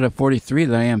 closer to 43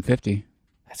 than I am 50.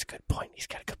 That's a good point. He's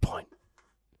got a good point.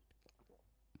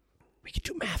 We could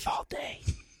do math all day.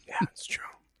 Yeah, that's true.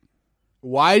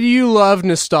 Why do you love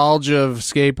nostalgia of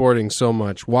skateboarding so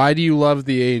much? Why do you love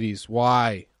the 80s?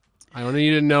 Why? I don't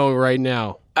need to know right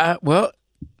now. Well,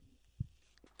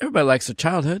 everybody likes their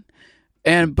childhood,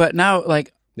 but now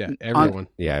like Yeah, everyone.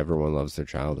 Yeah, everyone loves their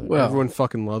childhood. Well, Everyone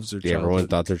fucking loves their yeah, childhood. everyone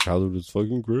thought their childhood was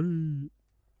fucking great.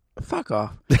 fuck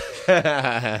off.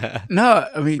 No,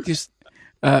 I mean just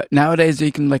nowadays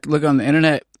you can like look on the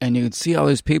internet and you can see all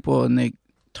these people and they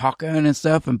talking and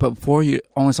stuff, but before you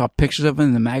only saw pictures of them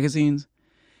in the magazines.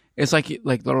 It's like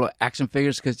little action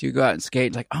figures because you go out and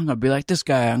skate like I'm gonna be like this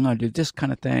guy, I'm gonna do this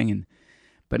kind of thing,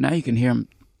 but now you can hear them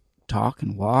talk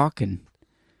and walk and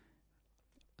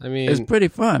I mean, it's pretty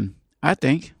fun, I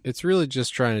think. it's really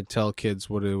just trying to tell kids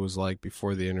what it was like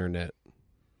before the internet.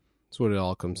 That's what it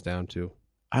all comes down to.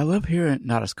 I love hearing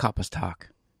Not As Coppas talk.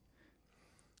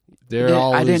 I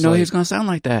I didn't know he was gonna sound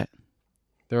like that.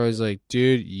 They're always like,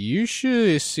 dude, you should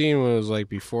have seen what it was like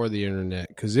before the internet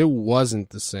because it wasn't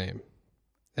the same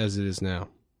as it is now.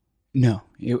 No,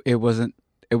 it wasn't.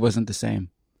 It wasn't the same.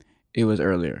 It was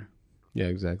earlier. Yeah,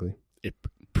 exactly. It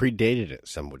predated it,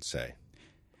 some would say.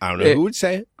 I don't know who would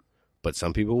say it, but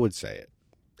some people would say it.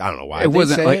 I don't know why It they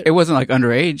wasn't say like it. it wasn't like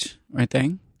underage or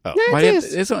anything. Oh. Yeah, Why it do you is.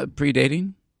 have to- it's not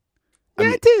predating. I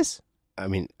mean, it is. I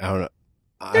mean, I don't know.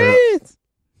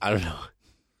 I don't know.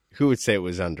 Who would say it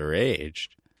was underage?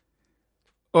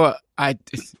 Well,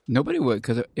 nobody would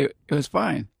because it was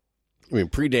fine. I mean,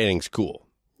 predating's cool.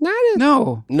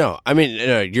 No, No, I mean,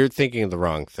 no, you're thinking of the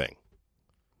wrong thing.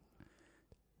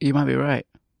 you might be right.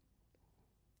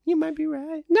 You might be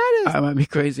right. I might be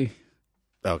crazy.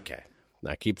 Okay.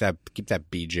 Now keep that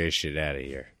BJ shit out of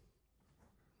here.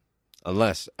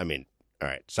 Unless, I mean, all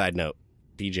right, side note,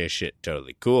 DJ shit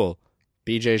totally cool.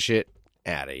 BJ shit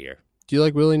out of here. Do you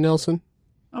like Willie Nelson?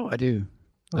 Oh, I do.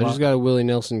 I just got a Willie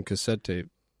Nelson cassette tape.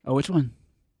 Oh, which one?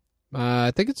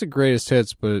 I think it's the greatest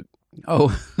hits, but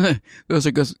Oh, those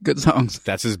are good songs.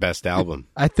 That's his best album.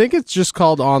 I think it's just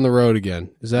called On the Road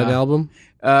Again. Is that an album?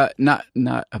 Not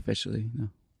officially. No.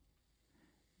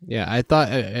 Yeah, I thought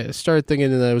I started thinking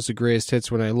that it was the greatest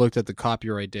hits when I looked at the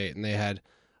copyright date and they had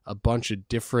a bunch of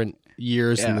different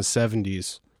years in the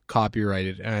 70s,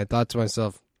 copyrighted. And I thought to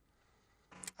myself,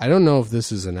 I don't know if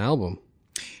this is an album.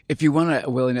 If you want a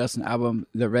Willie Nelson album,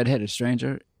 The Red-Headed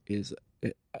Stranger is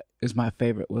my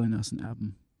favorite Willie Nelson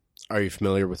album. Are you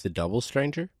familiar with The Double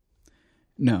Stranger?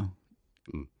 No.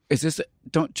 Is this...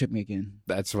 Don't trip me again.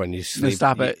 That's when you sleep. No,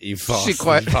 stop it. You fall She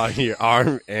asleep on your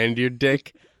arm and your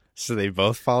dick, so they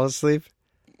both fall asleep.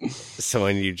 So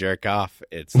when you jerk off,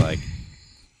 it's like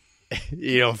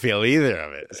you don't feel either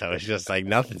of it. So it's just like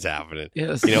nothing's happening.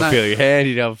 Yeah, you don't feel your hand,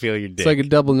 you don't feel your dick. It's like a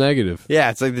double negative. Yeah,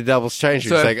 it's like The Double Stranger.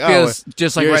 So it's it like, feels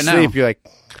just like you're right asleep. now. You're like,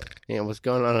 yeah, what's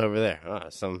going on over there? Oh,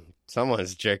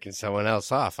 someone's jerking someone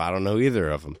else off. I don't know either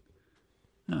of them.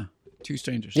 Huh. Two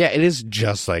strangers. Yeah, it is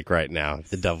just like right now,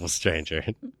 The Double Stranger.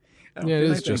 Yeah, it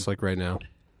is just like right now.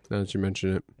 Now that you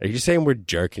mention it. Are you saying we're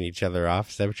jerking each other off?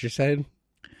 Is that what you're saying?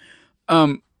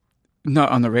 Not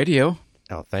on the radio.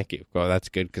 Oh, thank you. Well, that's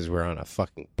good because we're on a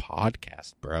fucking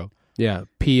podcast, bro. Yeah,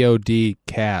 POD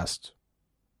cast.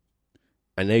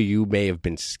 I know you may have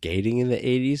been skating in the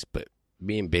 80s, but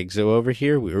me and Big Zo over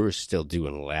here, we were still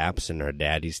doing laps in our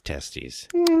daddy's testes.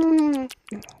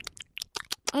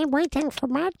 I'm waiting for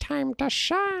my time to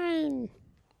shine.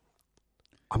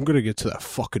 I'm going to get to that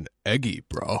fucking Eggy,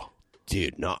 bro.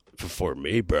 Dude, not before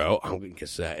me, bro. I'm going to get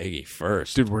to that Eggy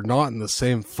first. Dude, we're not in the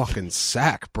same fucking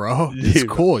sack, bro. It's Dude.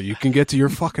 cool. You can get to your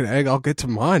fucking egg. I'll get to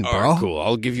mine, bro. All right, cool.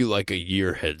 I'll give you like a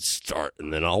year head start,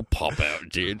 and then I'll pop out,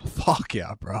 dude. Fuck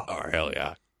yeah, bro. Oh, hell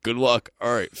yeah. Good luck.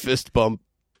 All right, fist bump.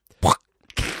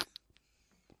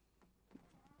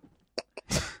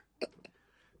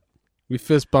 We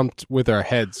fist bumped with our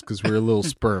heads because we're little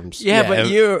sperms. Yeah, Yeah, but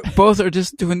you both are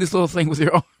just doing this little thing with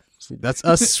your arms. That's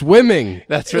us swimming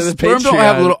That's for the Sperm Patreon. don't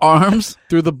have little arms.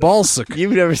 through the ballsack.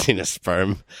 You've never seen a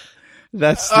sperm.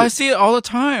 That's I see it all the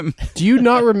time. Do you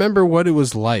not remember what it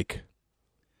was like?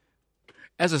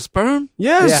 As a sperm?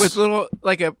 Yes. With little,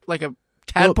 like a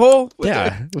tadpole? With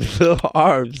yeah, with little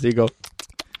arms. You go.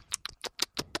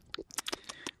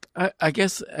 I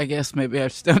guess maybe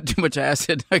I've just done too much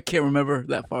acid. I can't remember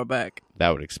that far back. That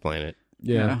would explain it.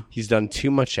 Yeah. He's done too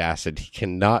much acid. He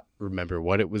cannot remember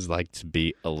what it was like to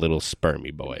be a little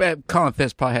spermy boy. But Colin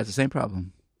Fisk probably has the same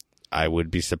problem. I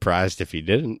would be surprised if he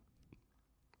didn't.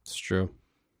 It's true.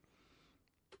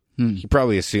 He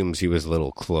probably assumes he was a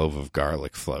little clove of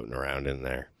garlic floating around in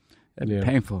there. That'd be Yeah.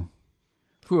 painful.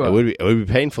 It would be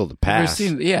painful to pass.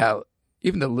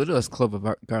 Even the littlest clove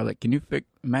of garlic. Can you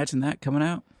imagine that coming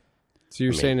out? So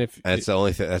you're saying if That's the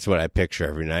only thing. That's what I picture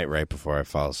every night right before I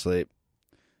fall asleep.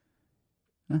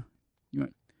 Have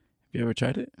you ever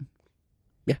tried it?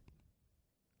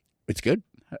 It's good.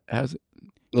 How's it?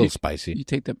 A little spicy. You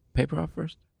take the paper off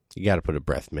first? You got to put a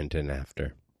breath mint in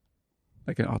after,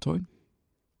 Like an Altoid?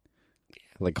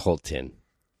 like a whole tin.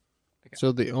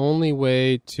 so the only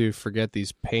way to forget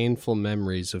these painful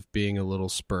memories of being a little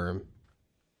sperm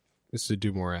is to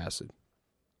do more acid.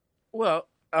 Well,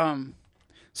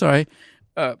 sorry.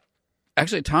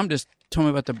 Actually, Tom just told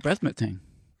me about the breath mint thing.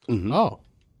 Mm-hmm. Oh.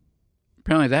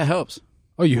 Apparently that helps.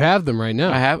 Oh, you have them right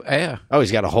now. I have, yeah. Oh,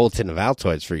 he's got a whole tin of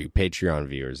Altoids for you Patreon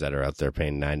viewers that are out there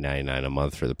paying $9.99 a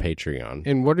month for the Patreon.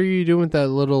 And what are you doing with that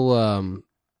little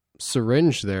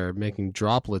syringe there, making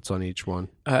droplets on each one?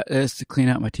 It's to clean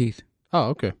out my teeth. Oh,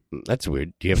 okay. That's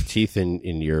weird. Do you have teeth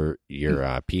in your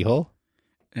pee hole?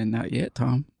 And not yet,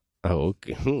 Tom. Oh,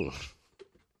 okay.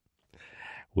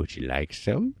 Would you like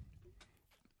some?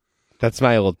 That's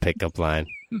my old pickup line.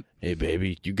 Hey,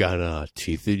 baby, you got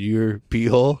teeth in your pee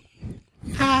hole?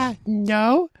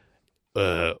 No.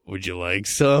 Would you like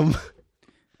some?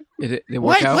 Did it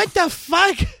work out? What the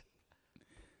fuck?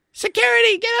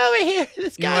 Security, get over here.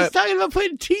 This You know guy's what? talking about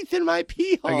putting teeth in my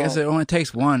pee hole. I guess it only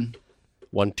takes one.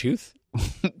 One tooth?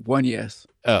 One yes.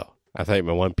 Oh, I thought you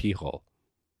meant one pee hole.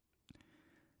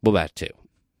 Well, that too.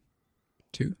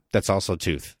 Two. That's also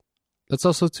tooth. That's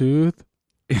also tooth.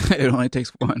 It only takes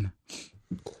one.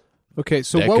 Okay,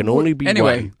 so that what can only be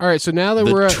anyway. one. All right, so now that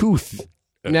The we're at tooth.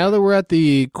 now that we're at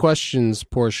the questions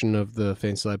portion of the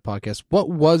Fancy Life podcast, what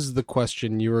was the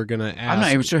question you were going to ask? I'm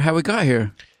not even sure how we got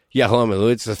here. Yeah, hold on.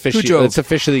 Let's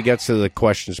officially get to the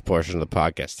questions portion of the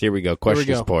podcast. Here we go.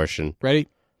 Questions go. portion. Ready?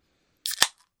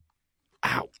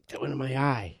 Ow, that went in my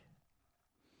eye.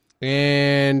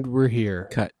 And we're here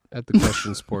Cut. at the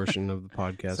questions portion of the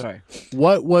podcast. Sorry.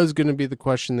 What was going to be the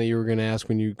question that you were going to ask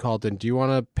when you called in? Do you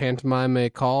want to pantomime a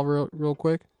call real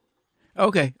quick?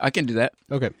 Okay, I can do that.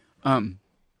 Okay. All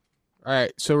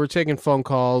right, so we're taking phone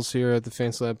calls here at the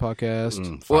Fancy Lab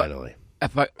podcast. Finally.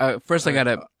 if I first I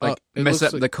gotta it mess looks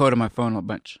up like- the code on my phone a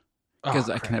bunch because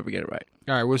Oh, I can never get it right.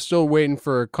 All right, we're still waiting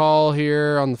for a call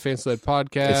here on the Fancy Lab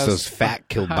podcast. It's those fat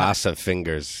kielbasa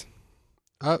fingers.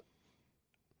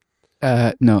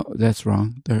 No, that's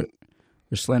wrong. They're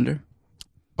slender.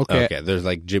 Okay. Okay, there's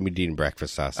like Jimmy Dean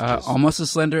breakfast sausages. Almost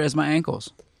as slender as my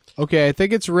ankles. Okay, I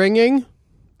think it's ringing.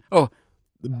 Oh.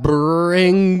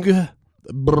 Bring.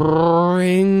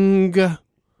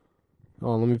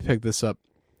 Oh, let me pick this up.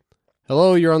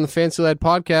 Hello, you're on the Fancy Lad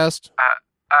podcast. Hi.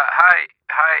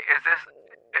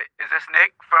 Is this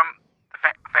Nick from the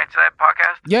Fancy Lad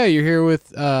podcast? Yeah, you're here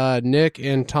with Nick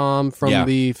and Tom from Yeah.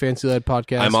 the Fancy Lad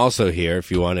podcast. I'm also here if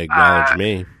you want to acknowledge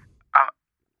me.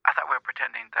 I thought we were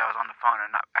pretending that I was on the phone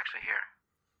and not actually here.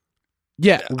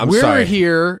 Yeah, I'm we're sorry.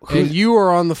 here and you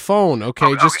are on the phone.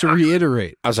 Okay, just to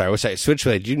reiterate. I'm sorry, what's that?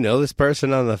 Switchblade, do you know this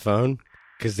person on the phone?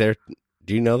 Because do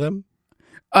you know them?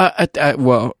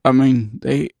 Well, I mean,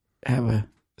 they have a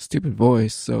stupid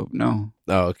voice, so no.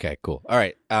 Oh, okay, cool. All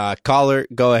right, caller,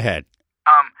 go ahead.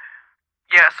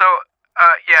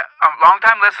 Long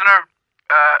time listener,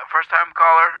 first time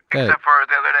caller, Hey. except for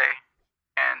the other day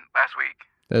and last week,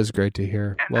 That is great to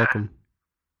hear. And, Welcome.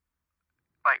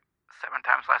 like 7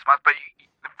 times last month. But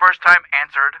the first time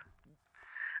answered,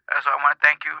 so I want to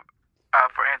thank you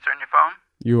for answering your phone.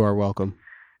 You are welcome.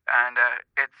 And I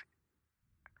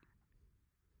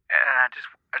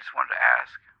just wanted to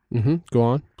ask. Go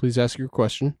on. Please ask your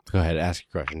question. Go ahead, ask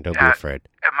your question. Don't be afraid.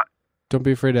 Don't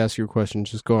be afraid to ask your question.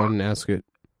 Just go on and ask it.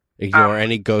 Ignore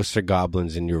any ghosts or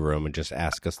goblins in your room and just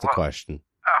ask us the question.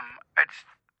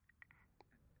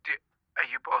 Are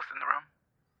you both in the room?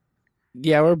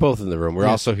 Yeah, we're both in the room. We're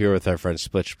also here with our friend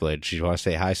Switchblade. Do you want to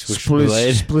say hi,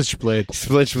 Switchblade? Switchblade.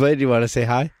 Switchblade, do you want to say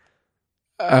hi?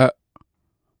 Hi.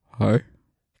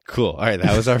 Cool. All right,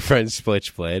 that was our friend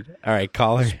Switchblade. All right,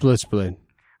 caller. Switchblade.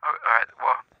 Oh, all right.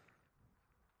 Well,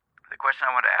 the question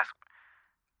I want to ask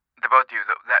the both of you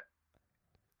that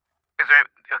is there.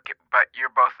 Okay, but you're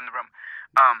both in the room.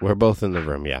 We're both in the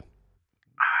room, yeah.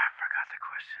 I forgot the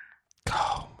question.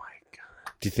 Oh, my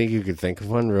God. Do you think you could think of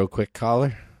one real quick,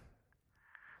 caller?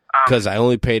 Because I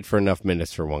only paid for enough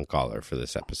minutes for one caller for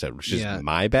this episode, which is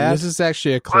my bad. This is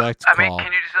actually a collect I call. mean,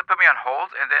 can you just put me on hold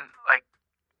and then I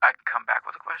can come back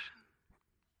with a question?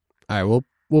 All right,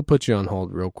 we'll put you on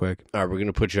hold real quick. All right, we're going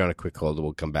to put you on a quick hold and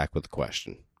we'll come back with a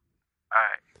question.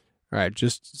 All right,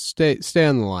 just stay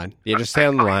on the line. Yeah, just stay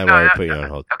on the line while we put you on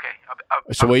hold. Okay.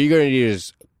 So what you're going to do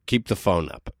is keep the phone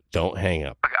up. Don't hang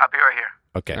up. Okay, I'll be right here.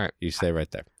 Okay, All right. You stay right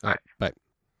there. All right, bye.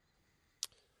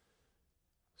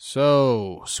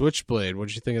 So, Switchblade, what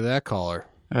did you think of that caller?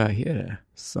 He had a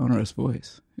sonorous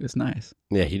voice. It was nice.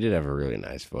 Yeah, he did have a really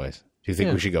nice voice. Do you think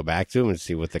Yeah. we should go back to him and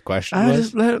see what the question I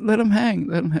was? just let him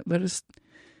hang. Let us.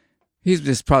 He's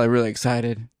just probably really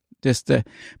excited just to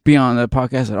be on the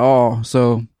podcast at all.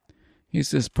 So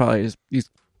he's probably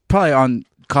on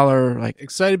color like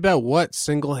Excited about what?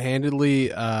 Single-handedly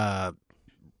having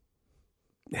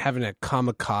a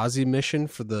kamikaze mission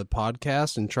for the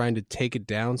podcast and trying to take it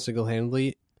down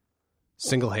single-handedly?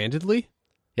 Single-handedly?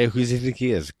 Yeah, who does he think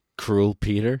he is? Cruel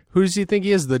Peter? Who does he think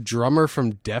he is? The drummer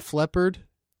from Def Leppard?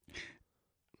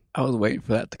 I was waiting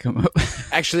for that to come up.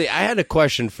 Actually, I had a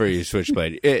question for you,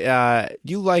 Switchblade.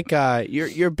 You like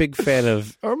you're a big fan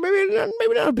of, or maybe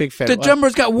not a big fan. The of,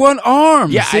 drummer's got one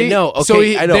arm. Yeah, See? I know. Okay, So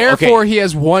I know. therefore, okay. he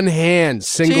has one hand,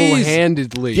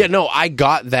 single-handedly. Yeah, no, I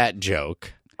got that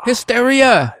joke.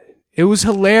 Hysteria. It was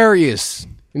hilarious,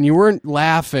 and you weren't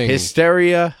laughing.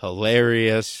 Hysteria,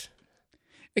 hilarious.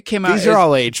 It came out These are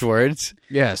all H words.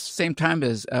 Yes. same time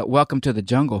as Welcome to the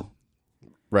Jungle.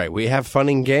 Right, we have fun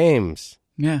and games.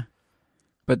 Yeah.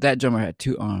 But that drummer had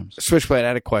two arms. Switchblade, I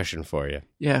had a question for you.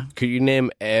 Yeah. Could you name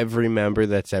every member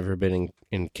that's ever been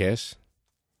in Kiss?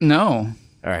 No.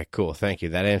 All right, cool. Thank you.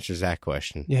 That answers that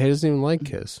question. Yeah, he doesn't even like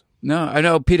Kiss. No, I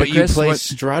know Peter But Criss. you play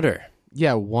Strutter.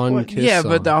 Yeah, one Kiss yeah,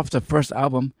 song. but off the first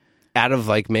album. Out of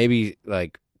maybe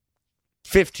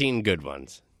 15 good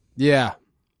ones. Yeah.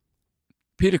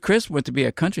 Peter Criss went to be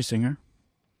a country singer.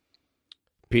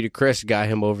 Peter Criss got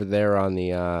him over there on the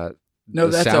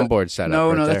That's soundboard setup. No,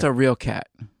 right no, that's there. a real cat.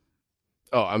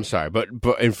 Oh, I'm sorry, but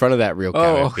in front of that real cat,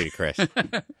 Oh. was Peter Criss.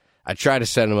 I tried to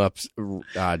set him up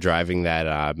driving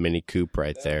that Mini Coupe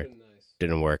right there.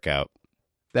 Didn't work out.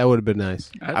 That would have been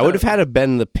nice. I would have had to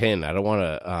bend the pin. I don't want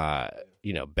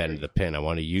to, bend the pin. I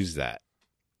want to use that.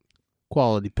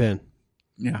 Quality pin.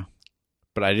 Yeah.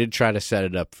 But I did try to set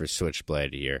it up for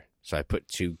Switchblade here. So I put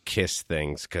 2 Kiss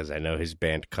things because I know his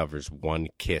band covers one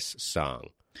Kiss song.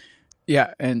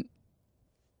 Yeah, and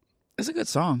it's a good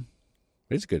song.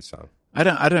 It's a good song. I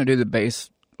don't do the bass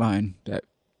line that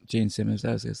Gene Simmons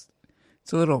does. It's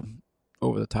a little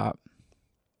over the top.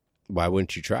 Why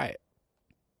wouldn't you try it?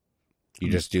 You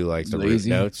just do the root Lazy.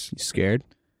 notes? You scared?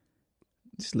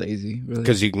 It's lazy, really.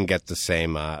 Because you can get the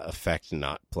same effect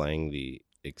not playing the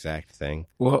exact thing.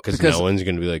 Well, because no one's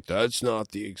going to be like, that's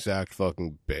not the exact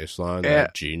fucking bass line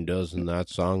that Gene does in that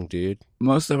song, dude.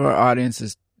 Most of our audience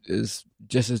is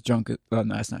just as drunk as... Well,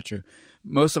 no, that's not true.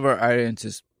 Most of our audience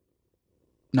is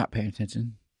not paying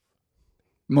attention.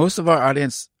 Most of our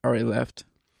audience already left.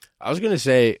 I was going to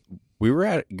say, we were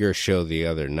at your show the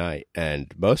other night,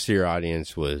 and most of your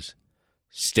audience was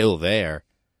still there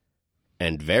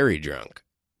and very drunk.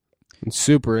 And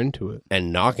super into it.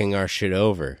 And knocking our shit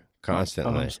over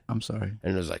constantly. I'm sorry.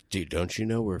 And it was like, dude, don't you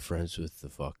know we're friends with the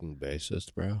fucking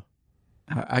bassist, bro?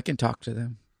 I can talk to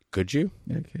them. Could you?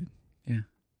 Yeah, I could. Yeah.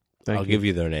 I'll give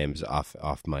you their names off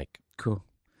mic. Cool.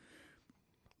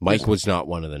 Mike was not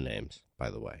one of the names, by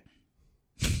the way.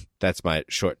 That's my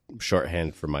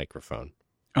shorthand for microphone.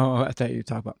 Oh, I thought you were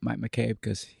talking about Mike McCabe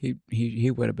because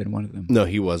he would have been one of them. No,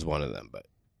 he was one of them, but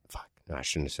fuck, no, I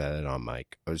shouldn't have said it on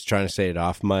mic. I was trying to say it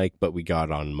off mic, but we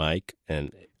got on mic,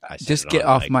 and I said just it get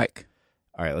on off mic.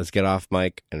 All right, let's get off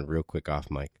mic and real quick off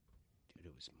mic. Dude,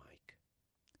 it was Mike.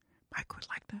 Mike would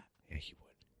like that. Yeah, he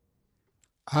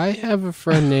would. I have a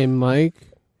friend named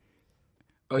Mike.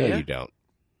 Oh, no, yeah? you don't.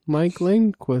 Mike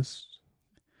Lindquist.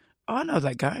 Oh, I know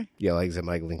that guy. Yeah, like, is it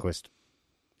Mike Lindquist?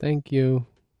 Thank you.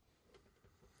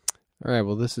 All right,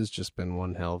 well, this has just been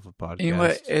one hell of a podcast. You know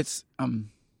what? It's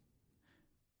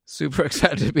super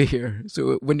excited to be here.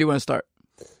 So when do you want to start?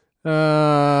 Do you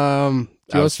want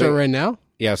to start right now?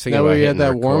 Yeah, I was thinking Now about we had hitting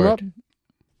that warm up. record.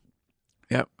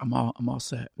 Yep, I'm all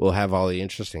set. We'll have all the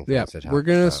interesting things. Yeah, that we're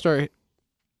happen. gonna start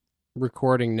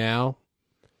recording now.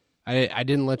 I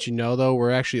didn't let you know though.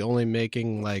 We're actually only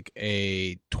making like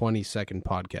a 20-second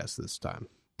podcast this time.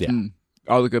 Yeah,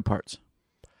 all the good parts.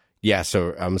 Yeah,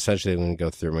 so I'm essentially going to go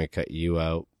through. I'm going to cut you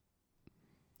out.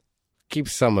 Keep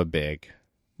some big.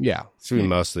 Yeah, It's going to be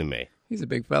mostly me. He's a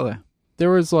big fella. there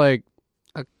was like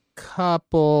a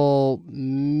couple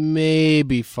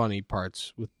maybe funny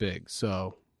parts with Big,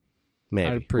 so Maybe.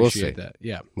 I'd We'll see. appreciate that.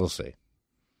 Yeah. We'll see.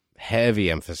 Heavy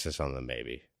emphasis on the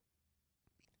maybe.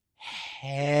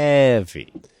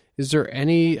 Heavy. Is there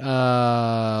any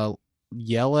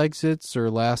yell exits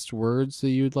or last words that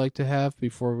you'd like to have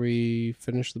before we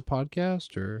finish the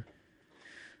podcast? Or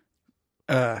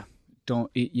Don't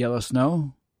eat yellow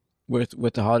snow with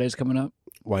the holidays coming up.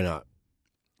 Why not?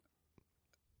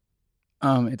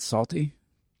 It's salty.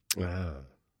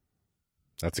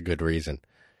 That's a good reason.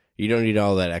 You don't need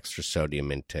all that extra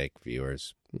sodium intake,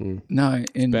 viewers. No,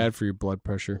 bad for your blood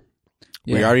pressure.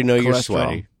 We already know you're cholesterol.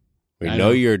 sweaty. We I know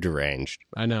know. you're deranged.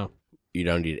 I know. You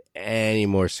don't need any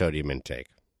more sodium intake.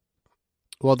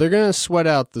 Well, they're going to sweat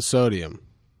out the sodium,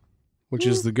 which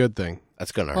is the good thing.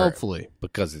 That's going to hurt. Hopefully.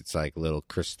 Because it's like little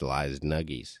crystallized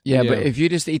nuggies. Yeah, Yeah. but if you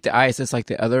just eat the ice, it's like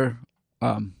the other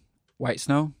white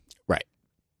snow. Right.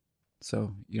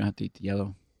 So you don't have to eat the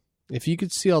yellow. If you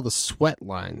could see all the sweat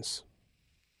lines,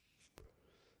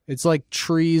 it's like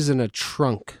trees in a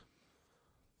trunk.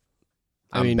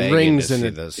 I'm I mean, begging rings to in see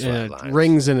a, those in sweat a lines.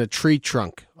 rings in a tree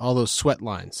trunk. All those sweat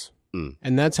lines, Mm.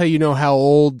 and that's how you know how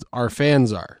old our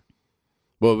fans are.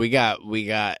 Well, we got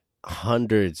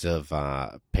hundreds of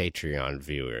Patreon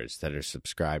viewers that are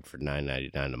subscribed for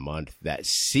 $9.99 a month that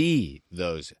see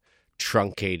those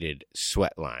truncated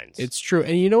sweat lines. It's true,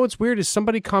 and you know what's weird is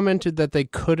somebody commented that they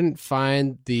couldn't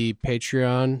find the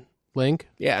Patreon link.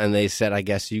 Yeah, and they said, I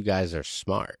guess you guys are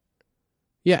smart.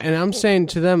 Yeah, and I'm saying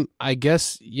to them, I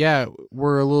guess, yeah,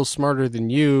 we're a little smarter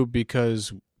than you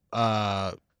because,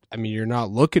 I mean, you're not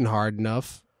looking hard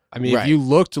enough. I mean, Right. if you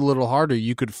looked a little harder,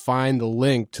 you could find the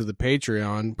link to the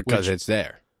Patreon Because it's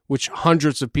there. which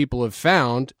hundreds of people have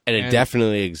found And it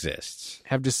definitely exists.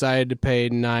 have decided to pay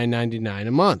 $9.99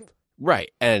 a month.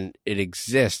 Right. And it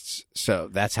exists. So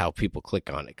that's how people click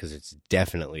on it because it's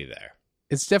definitely there.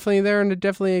 It's definitely there and it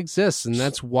definitely exists, and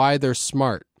that's why they're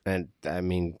smart. And I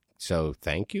mean, so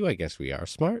thank you. I guess we are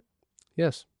smart.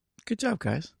 Yes. Good job,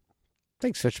 guys.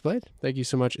 Thanks, Switchblade. Thank you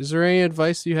so much. Is there any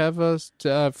advice you have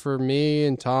for me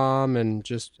and Tom and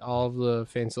just all of the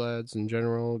Fancy Lads in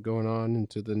general going on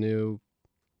into the new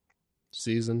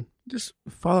season? Just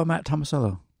follow Matt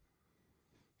Tomasello.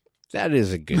 That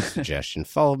is a good suggestion.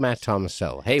 Follow Matt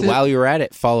Tomasello. Hey, while you're at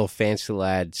it, follow Fancy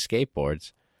Lad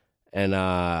Skateboards and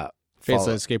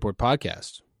Fancy Lad Skateboard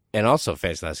Podcast. And also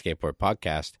Fancy Lad Skateboard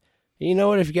Podcast. And you know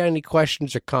what? If you got any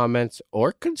questions or comments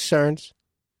or concerns,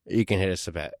 you can hit us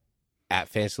up at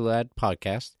Fancy Lad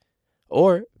Podcast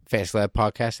or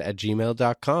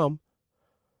fancyladpodcast@gmail.com.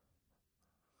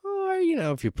 Or, you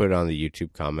know, if you put it on the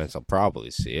YouTube comments, I'll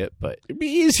probably see it. But it'd be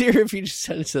easier if you just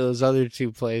send it to those other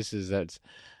two places. That's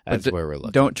where we're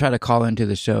looking. Don't try to call into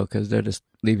the show because they'll just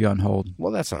leave you on hold.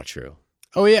 Well, that's not true.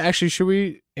 Oh, yeah. Actually, should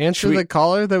we answer the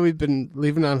caller that we've been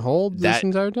leaving on hold this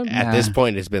entire time? At this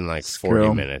point, it's been like 40 Screw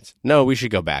 'em. minutes. No, we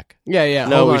should go back. Yeah.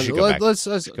 No, Hold we on. should go back. Let's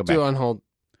go do back. it on hold.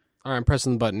 All right, I'm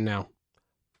pressing the button now.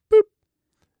 Boop.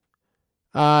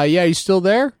 Yeah, you still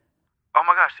there? Oh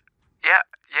my gosh. Yeah.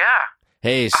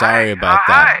 Hey, sorry Hi. about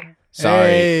that. Hi. Sorry.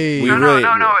 Hey. We No, really,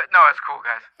 no, it's cool,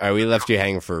 guys. All right, we left you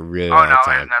hanging for a really Oh, long no,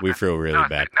 time. it's nothing. We feel really No,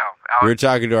 bad. No, We were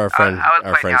talking to our friend, I was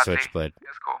our playing friend Yahtzee. Switchblade.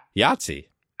 It's cool. Yahtzee.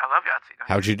 I love Yahtzee. Don't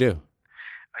How'd you do?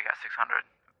 I got 600.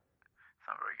 It's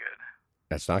not very good.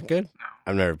 That's not good? No.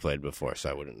 I've never played before, so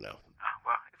I wouldn't know.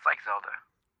 Well, it's like Zelda.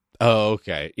 Oh,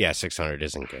 okay. Yeah, 600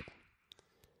 isn't good.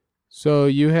 So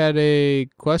you had a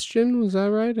question, was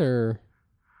that right? Or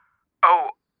Oh,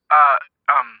 no.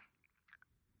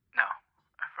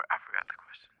 I forgot the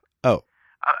question. Oh.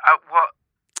 Well,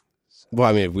 Well,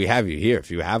 I mean, if we have you here,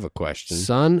 if you have a question.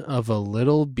 son of a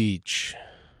little beach.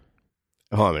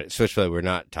 Hold on a minute. Switchblade, we're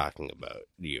not talking about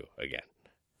you again.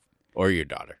 Or your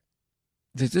daughter.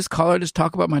 Did this caller just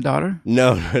talk about my daughter?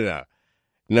 No.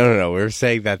 We're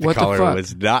saying that the What the caller fuck?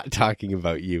 was not talking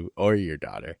about you or your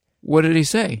daughter. What did he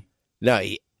say? No,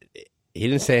 he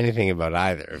didn't say anything about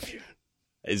either of you,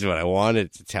 is what I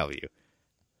wanted to tell you.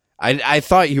 I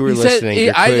thought you were He listening. said,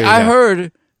 You're clearly I not.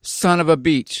 heard son of a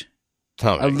beach.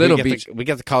 Tom, a little beach. We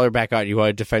got the caller back on. You want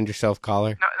to defend yourself, caller?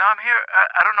 no, I'm here.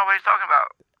 I don't know what he's talking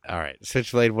about. All right,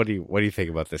 Switchblade. What do you think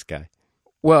about this guy?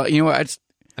 Well, you know what?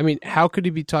 I mean, how could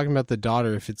he be talking about the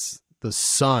daughter if it's the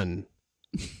son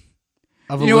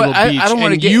of a You know little what? beach? I don't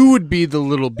wanna and get- you would be the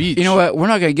little beach. You know what? We're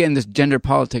not going to get in this gender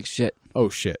politics shit. Oh,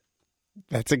 shit.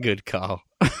 That's a good call.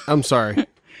 I'm sorry. Well,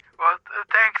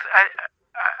 thanks.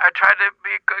 I tried to be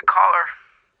a good caller.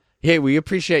 Hey, we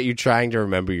appreciate you trying to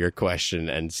remember your question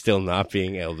and still not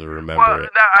being able to remember Well, it.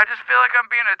 I just feel like I'm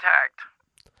being attacked.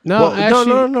 No, Well, actually,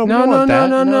 no, we don't want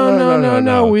that.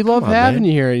 no. We love Come on, having man.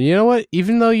 you here. And you know what?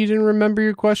 Even though you didn't remember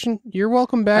your question, you're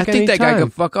welcome back I think that guy anytime.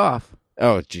 can fuck off.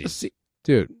 Oh, Let's jeez. see.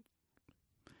 Dude,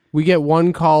 we get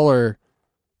one caller.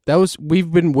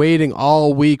 We've been waiting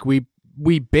all week. We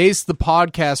based the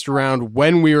podcast around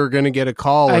when we were going to get a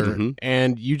caller, Mhm.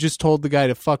 and you just told the guy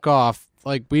to fuck off.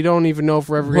 Like, we don't even know if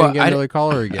we're ever going Well, to get another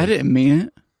caller again. I didn't mean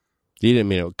it. You didn't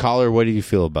mean it. Caller, what do you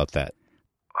feel about that?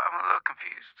 Well, I'm a little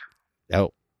confused.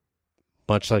 Oh,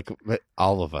 much like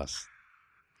all of us.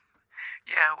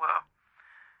 Yeah, well,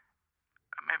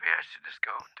 maybe I should just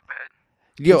go to bed.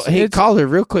 Yo, hey, caller,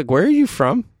 real quick, where are you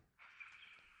from?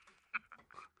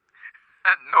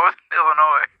 North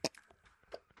Illinois.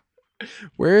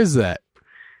 Where is that?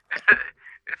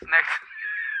 It's next.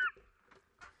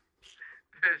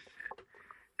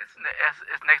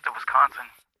 It's next to Wisconsin.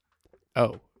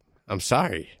 Oh, I'm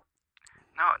sorry.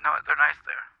 No, they're nice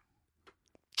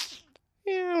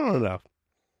there. Yeah, I don't know.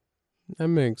 That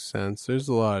makes sense. There's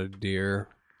a lot of deer.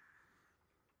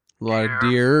 A lot of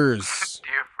deers.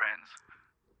 Dear friends.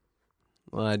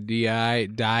 A lot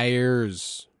of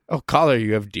dyers. Oh, caller,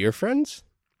 you have deer friends?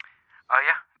 Oh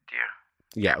yeah,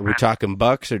 dear. Yeah, we're talking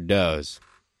bucks or does?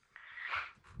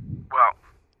 Well,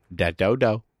 Dat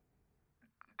dodo.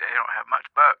 they don't have much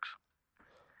bucks,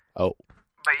 Oh,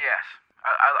 but yes,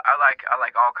 I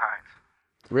like all kinds.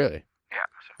 really? Yeah.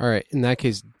 So, All right. In that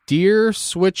case, dear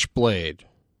Switchblade,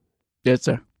 Yes,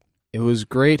 sir. it was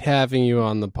great having you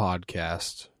on the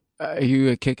podcast. Are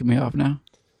you kicking me off now?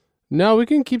 No, we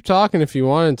can keep talking if you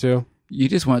wanted to. You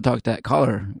just want to talk to that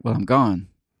caller while I'm gone.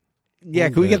 Yeah,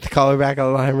 can we get the caller back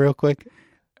on the line real quick?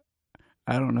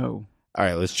 I don't know. All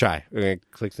right, let's try. We're going to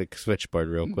click the switchboard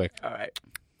real quick. All right.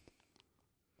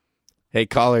 Hey,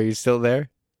 caller, you still there?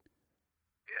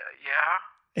 yeah,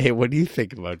 Hey, what do you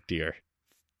think about deer?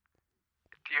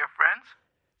 dear friends.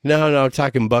 No, I'm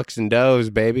talking bucks and does,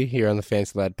 baby, here on the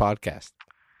Fancy Lad podcast.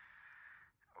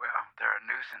 Well, they're a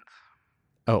nuisance,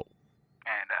 Oh,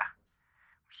 and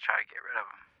let's try to get rid of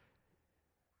them.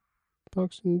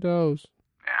 Bucks and does.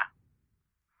 Yeah.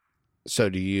 so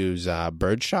do you use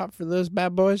birdshot for those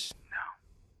bad boys?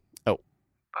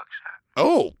 Buckshot.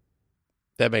 Oh,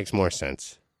 that makes more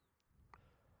sense.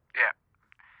 Yeah.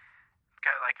 It's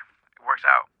kind of like it works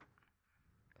out.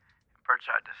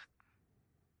 Birdshot just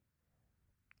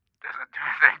doesn't do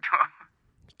anything to him.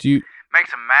 Do you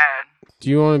Makes him mad. do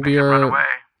you want to Makes be him run our away.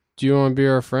 Do you want to be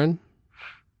our friend?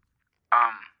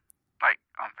 Like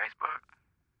on Facebook.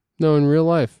 No, in real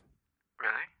life.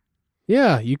 Really?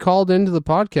 Yeah, you called into the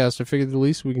podcast. I figured the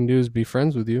least we can do is be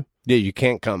friends with you. Yeah, you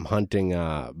can't come hunting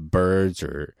birds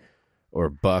or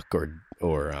buck or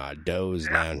does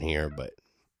down here, but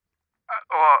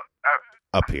Well,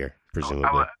 up here, presumably.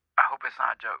 I hope it's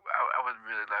not a joke. I would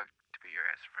really love to be your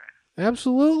best friend.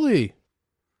 Absolutely.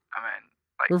 I mean,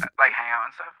 like We're- like hang out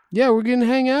and stuff. Yeah, we're going to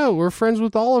hang out. We're friends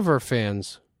with all of our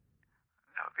fans.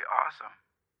 That would be awesome.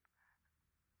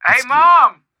 Hey,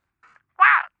 Mom!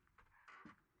 What?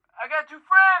 I got 2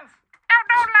 friends. No,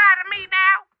 don't lie to me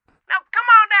now. No, come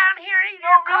on down here and eat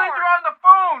No, your really, corn. they're on the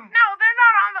phone. No, they're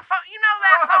not on the phone. You know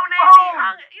that On the phone ain't be phone.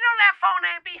 that phone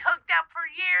ain't be hooked up for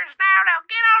years now. Now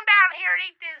get on down here and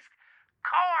eat this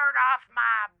corn off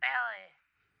my belly.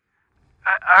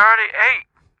 I already ate.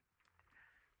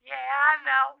 Yeah, I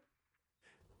know.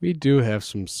 We do have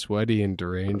some sweaty and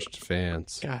deranged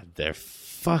fans. God, they're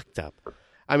fucked up.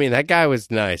 I mean, that guy was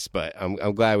nice, but I'm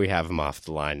glad we have him off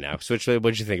the line now. Switchblade,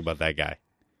 what'd you think about that guy?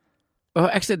 Well,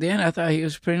 actually, at the end, I thought he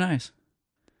was pretty nice.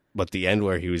 But the end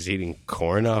where he was eating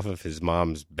corn off of his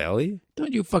mom's belly?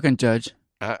 Don't you fucking judge.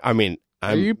 I mean,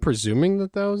 Are you presuming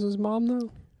that was his mom,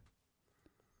 though?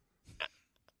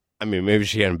 I mean, maybe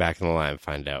she get him back in the line and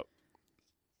find out.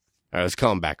 All right, let's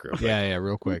call him back real quick. Yeah,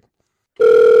 real quick.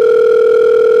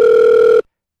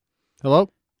 Hello?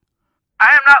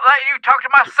 I am not letting you talk to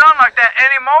my son like that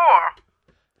anymore.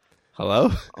 Hello?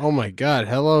 Oh, my God.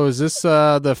 Hello, is this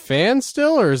the fan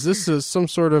still, or is this some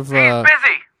sort of He's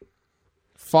busy.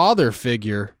 father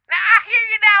figure? Now I hear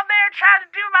you down there trying to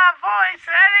do my voice.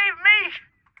 That ain't me.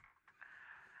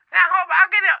 Now hold on, I'll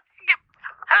get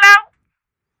hello?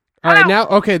 All right, Hello?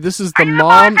 now, okay, this is the Are you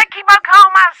mom. the boss that keep on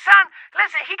calling my son?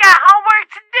 Listen, he got homework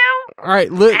to do. All right,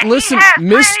 And he listen, has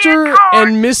plenty Mr. of corn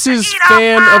and to Mrs. eat off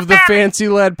Fan my of the belly. Fancy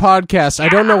Lad podcast. I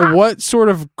don't know what sort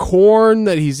of corn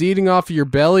that he's eating off of your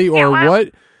belly, or Yeah, well,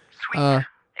 what, Sweet.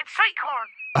 It's sweet corn.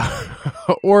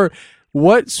 or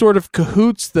what sort of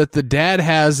cahoots that the dad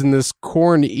has in this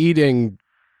corn-eating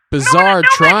bizarre no,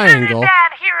 don't triangle. mention the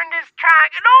dad here in this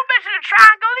triangle. Don't mention the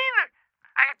triangle either.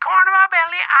 I got corn in my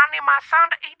belly. I need my son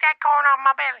to eat that corn off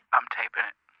my belly. I'm taping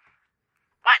it.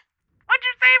 What? What'd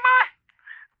you say, boy?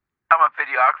 I'm a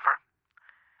videographer,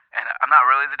 and I'm not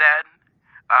really the dad.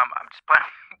 I'm just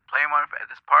playing one at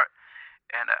this part,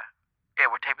 and yeah,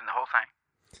 we're taping the whole thing.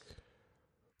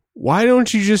 Why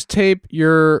don't you just tape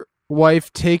your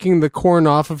wife taking the corn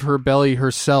off of her belly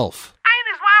herself? I ain't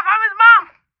his wife. I'm his mom.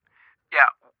 Yeah,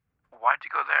 why'd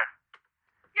you go there?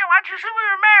 Yeah, why'd you say we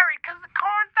were married? 'Cause the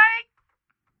corn thing?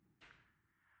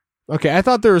 Okay, I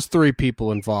thought there was 3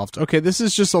 people involved. Okay, this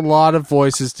is just a lot of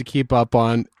voices to keep up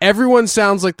on. Everyone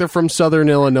sounds like they're from Southern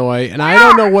Illinois, and I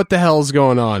don't know what the hell's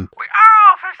going on. We are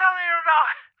all for Southern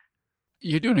Illinois.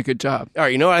 You're doing a good job. All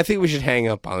right, you know what? I think we should hang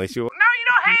up on these people. No, you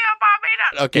don't hang up on me.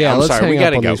 No. Okay, Yeah, I'm let's sorry. hang We up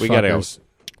gotta on go. these We gotta go. fuckers.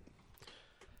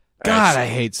 God, I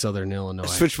hate Southern Illinois.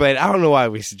 Switchblade, I don't know why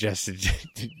we suggested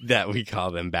that we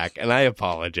call them back, and I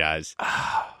apologize.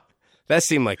 That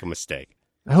seemed like a mistake.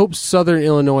 I hope Southern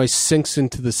Illinois sinks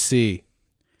into the sea.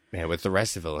 Man, with the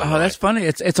rest of Illinois. Oh, that's funny.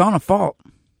 It's on a fault.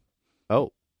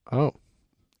 Oh,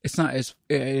 It's not. It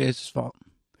is his fault.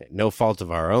 no fault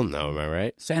of our own, though, am I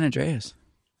right? San Andreas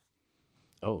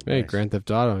Oh, Hey, nice. Grand Theft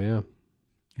Auto, yeah.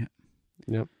 Yeah.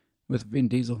 Yep. with Vin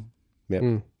Diesel. Yep.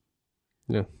 Mm.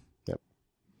 Yeah.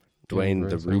 Dwayne Yeah,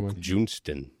 the right, Rook someone.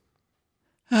 Johnston.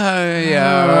 Oh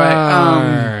yeah, all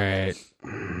right.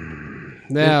 All right.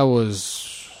 That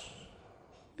was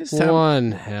This time-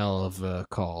 one hell of a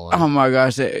call. Oh my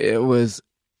gosh, it was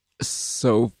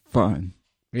so fun.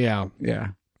 Yeah.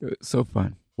 Yeah, it was so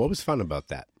fun. What was fun about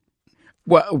that?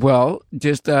 Well,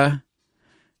 just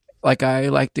like I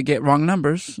like to get wrong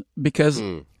numbers because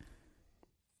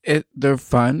they're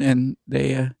fun and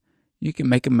they you can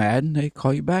make them mad and they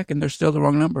call you back and they're still the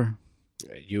wrong number.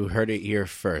 You heard it here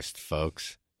first,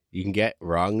 folks. You can get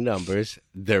wrong numbers.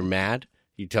 They're mad.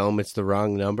 You tell them it's the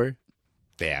wrong number.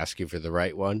 They ask you for the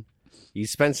right one. You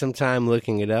spend some time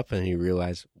looking it up and you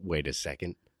realize, wait a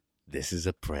second, this is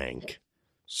a prank.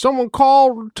 Someone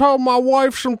called and told my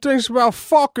wife some things about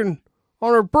fucking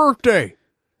on her birthday.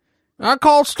 I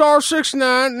called star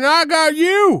 69 and I got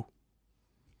you.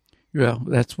 Well,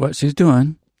 that's what she's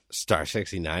doing. Star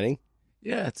 69ing?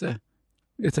 Yeah,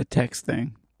 it's a text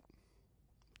thing.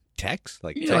 Text?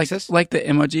 Like Yeah, Texas? like the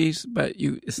emojis, but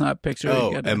it's not a picture. Oh,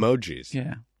 You gotta- emojis.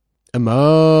 Yeah.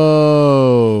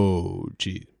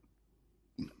 Emoji.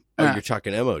 Oh, you're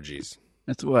talking emojis.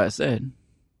 That's what I said.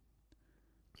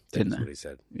 That's Didn't I? what he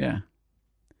said. Yeah.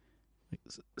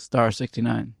 Star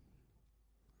 69.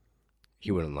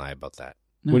 He wouldn't lie about that.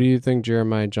 No. What do you think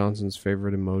Jeremiah Johnson's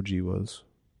favorite emoji was?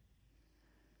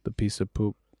 The piece of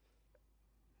poop.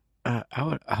 I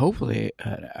would hopefully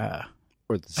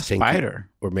Or the a stinky, spider,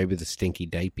 or maybe the stinky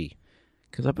diaper.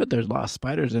 because I bet there's a lot of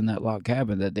spiders in that log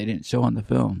cabin that they didn't show on the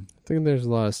film. I think there's a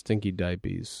lot of stinky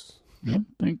diapers. I don't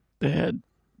think they had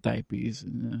diapers.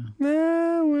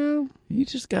 Nah, well. You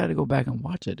just got to go back and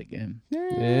watch it again.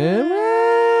 Yeah,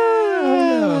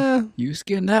 well, You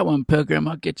skin that one, Pilgrim.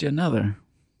 I'll get you another.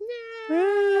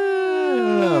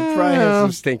 Probably have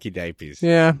some stinky diapers.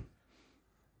 Yeah.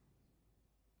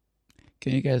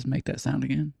 Can you guys make that sound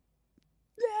again?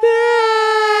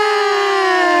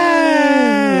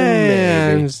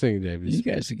 Yeah, I'm just thinking, You Davies.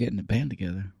 guys are getting a band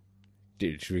together.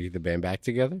 Dude, should we get the band back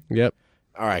together? Yep.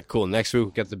 All right, cool. Next week,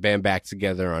 we'll get the band back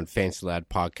together on Fancy Lad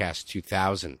Podcast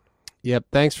 2000. Yep.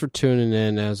 Thanks for tuning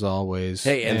in, as always.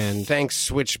 Hey, and thanks,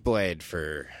 Switchblade,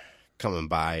 for coming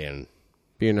by. And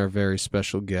being our very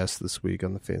special guest this week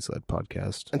on the Fancy Lad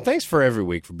Podcast. and thanks for every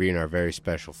week for being our very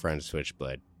special friend,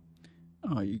 Switchblade.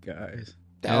 Oh, you guys.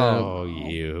 Oh,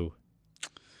 you.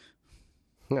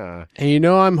 And you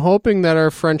know, I'm hoping that our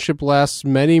friendship lasts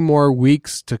many more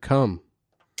weeks to come.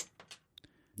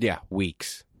 Yeah,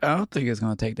 weeks. I don't think it's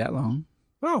going to take that long.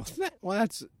 Oh, well,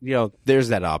 that's, there's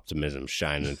that optimism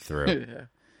shining through.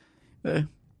 Yeah.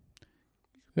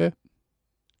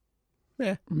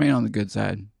 Yeah. Remain on the good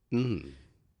side.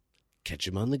 Catch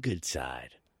him on the good side.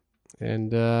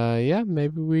 And, yeah,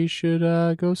 maybe we should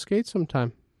go skate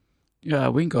sometime. Yeah,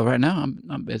 we can go right now.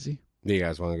 I'm busy. Do you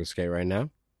guys want to go skate right now?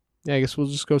 Yeah, I guess we'll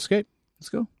just go skate. Let's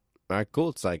go. All right, cool.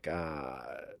 It's like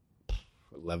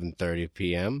 11:30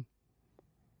 p.m.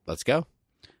 Let's go.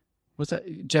 What's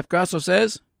that? Jeff Grosso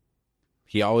says?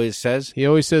 He always says. He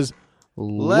always says,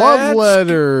 love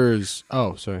letters.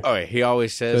 Oh, sorry. Oh, wait, he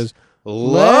always says,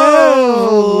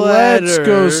 love letters. Let's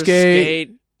go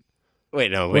skate. Wait,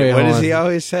 no. Wait, What hold does on. he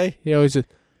always say? He always says,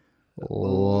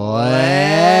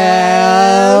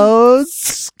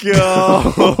 Let's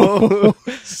go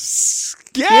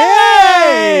skate.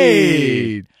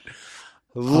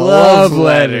 Love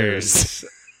letters.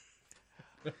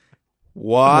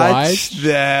 Watch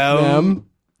them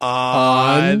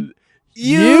on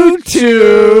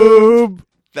YouTube.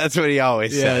 That's what he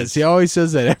always yes, says. he always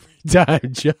says that every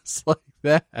time, just like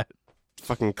that.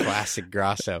 Fucking classic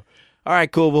Grosso. All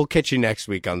right, cool. We'll catch you next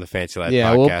week on the Fancy Lad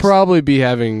Yeah, Podcast. we'll probably be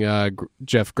having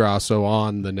Jeff Grosso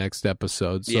on the next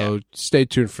episode, so stay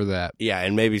tuned for that. Yeah,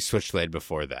 and maybe Switchblade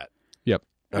before that. Yep.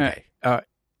 Okay.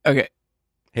 Okay.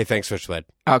 Hey, thanks, Switchblade.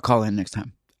 I'll call in next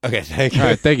time. Okay, thank you. All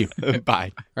right, thank you.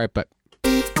 Bye. All right, bye.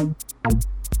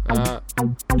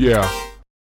 Yeah.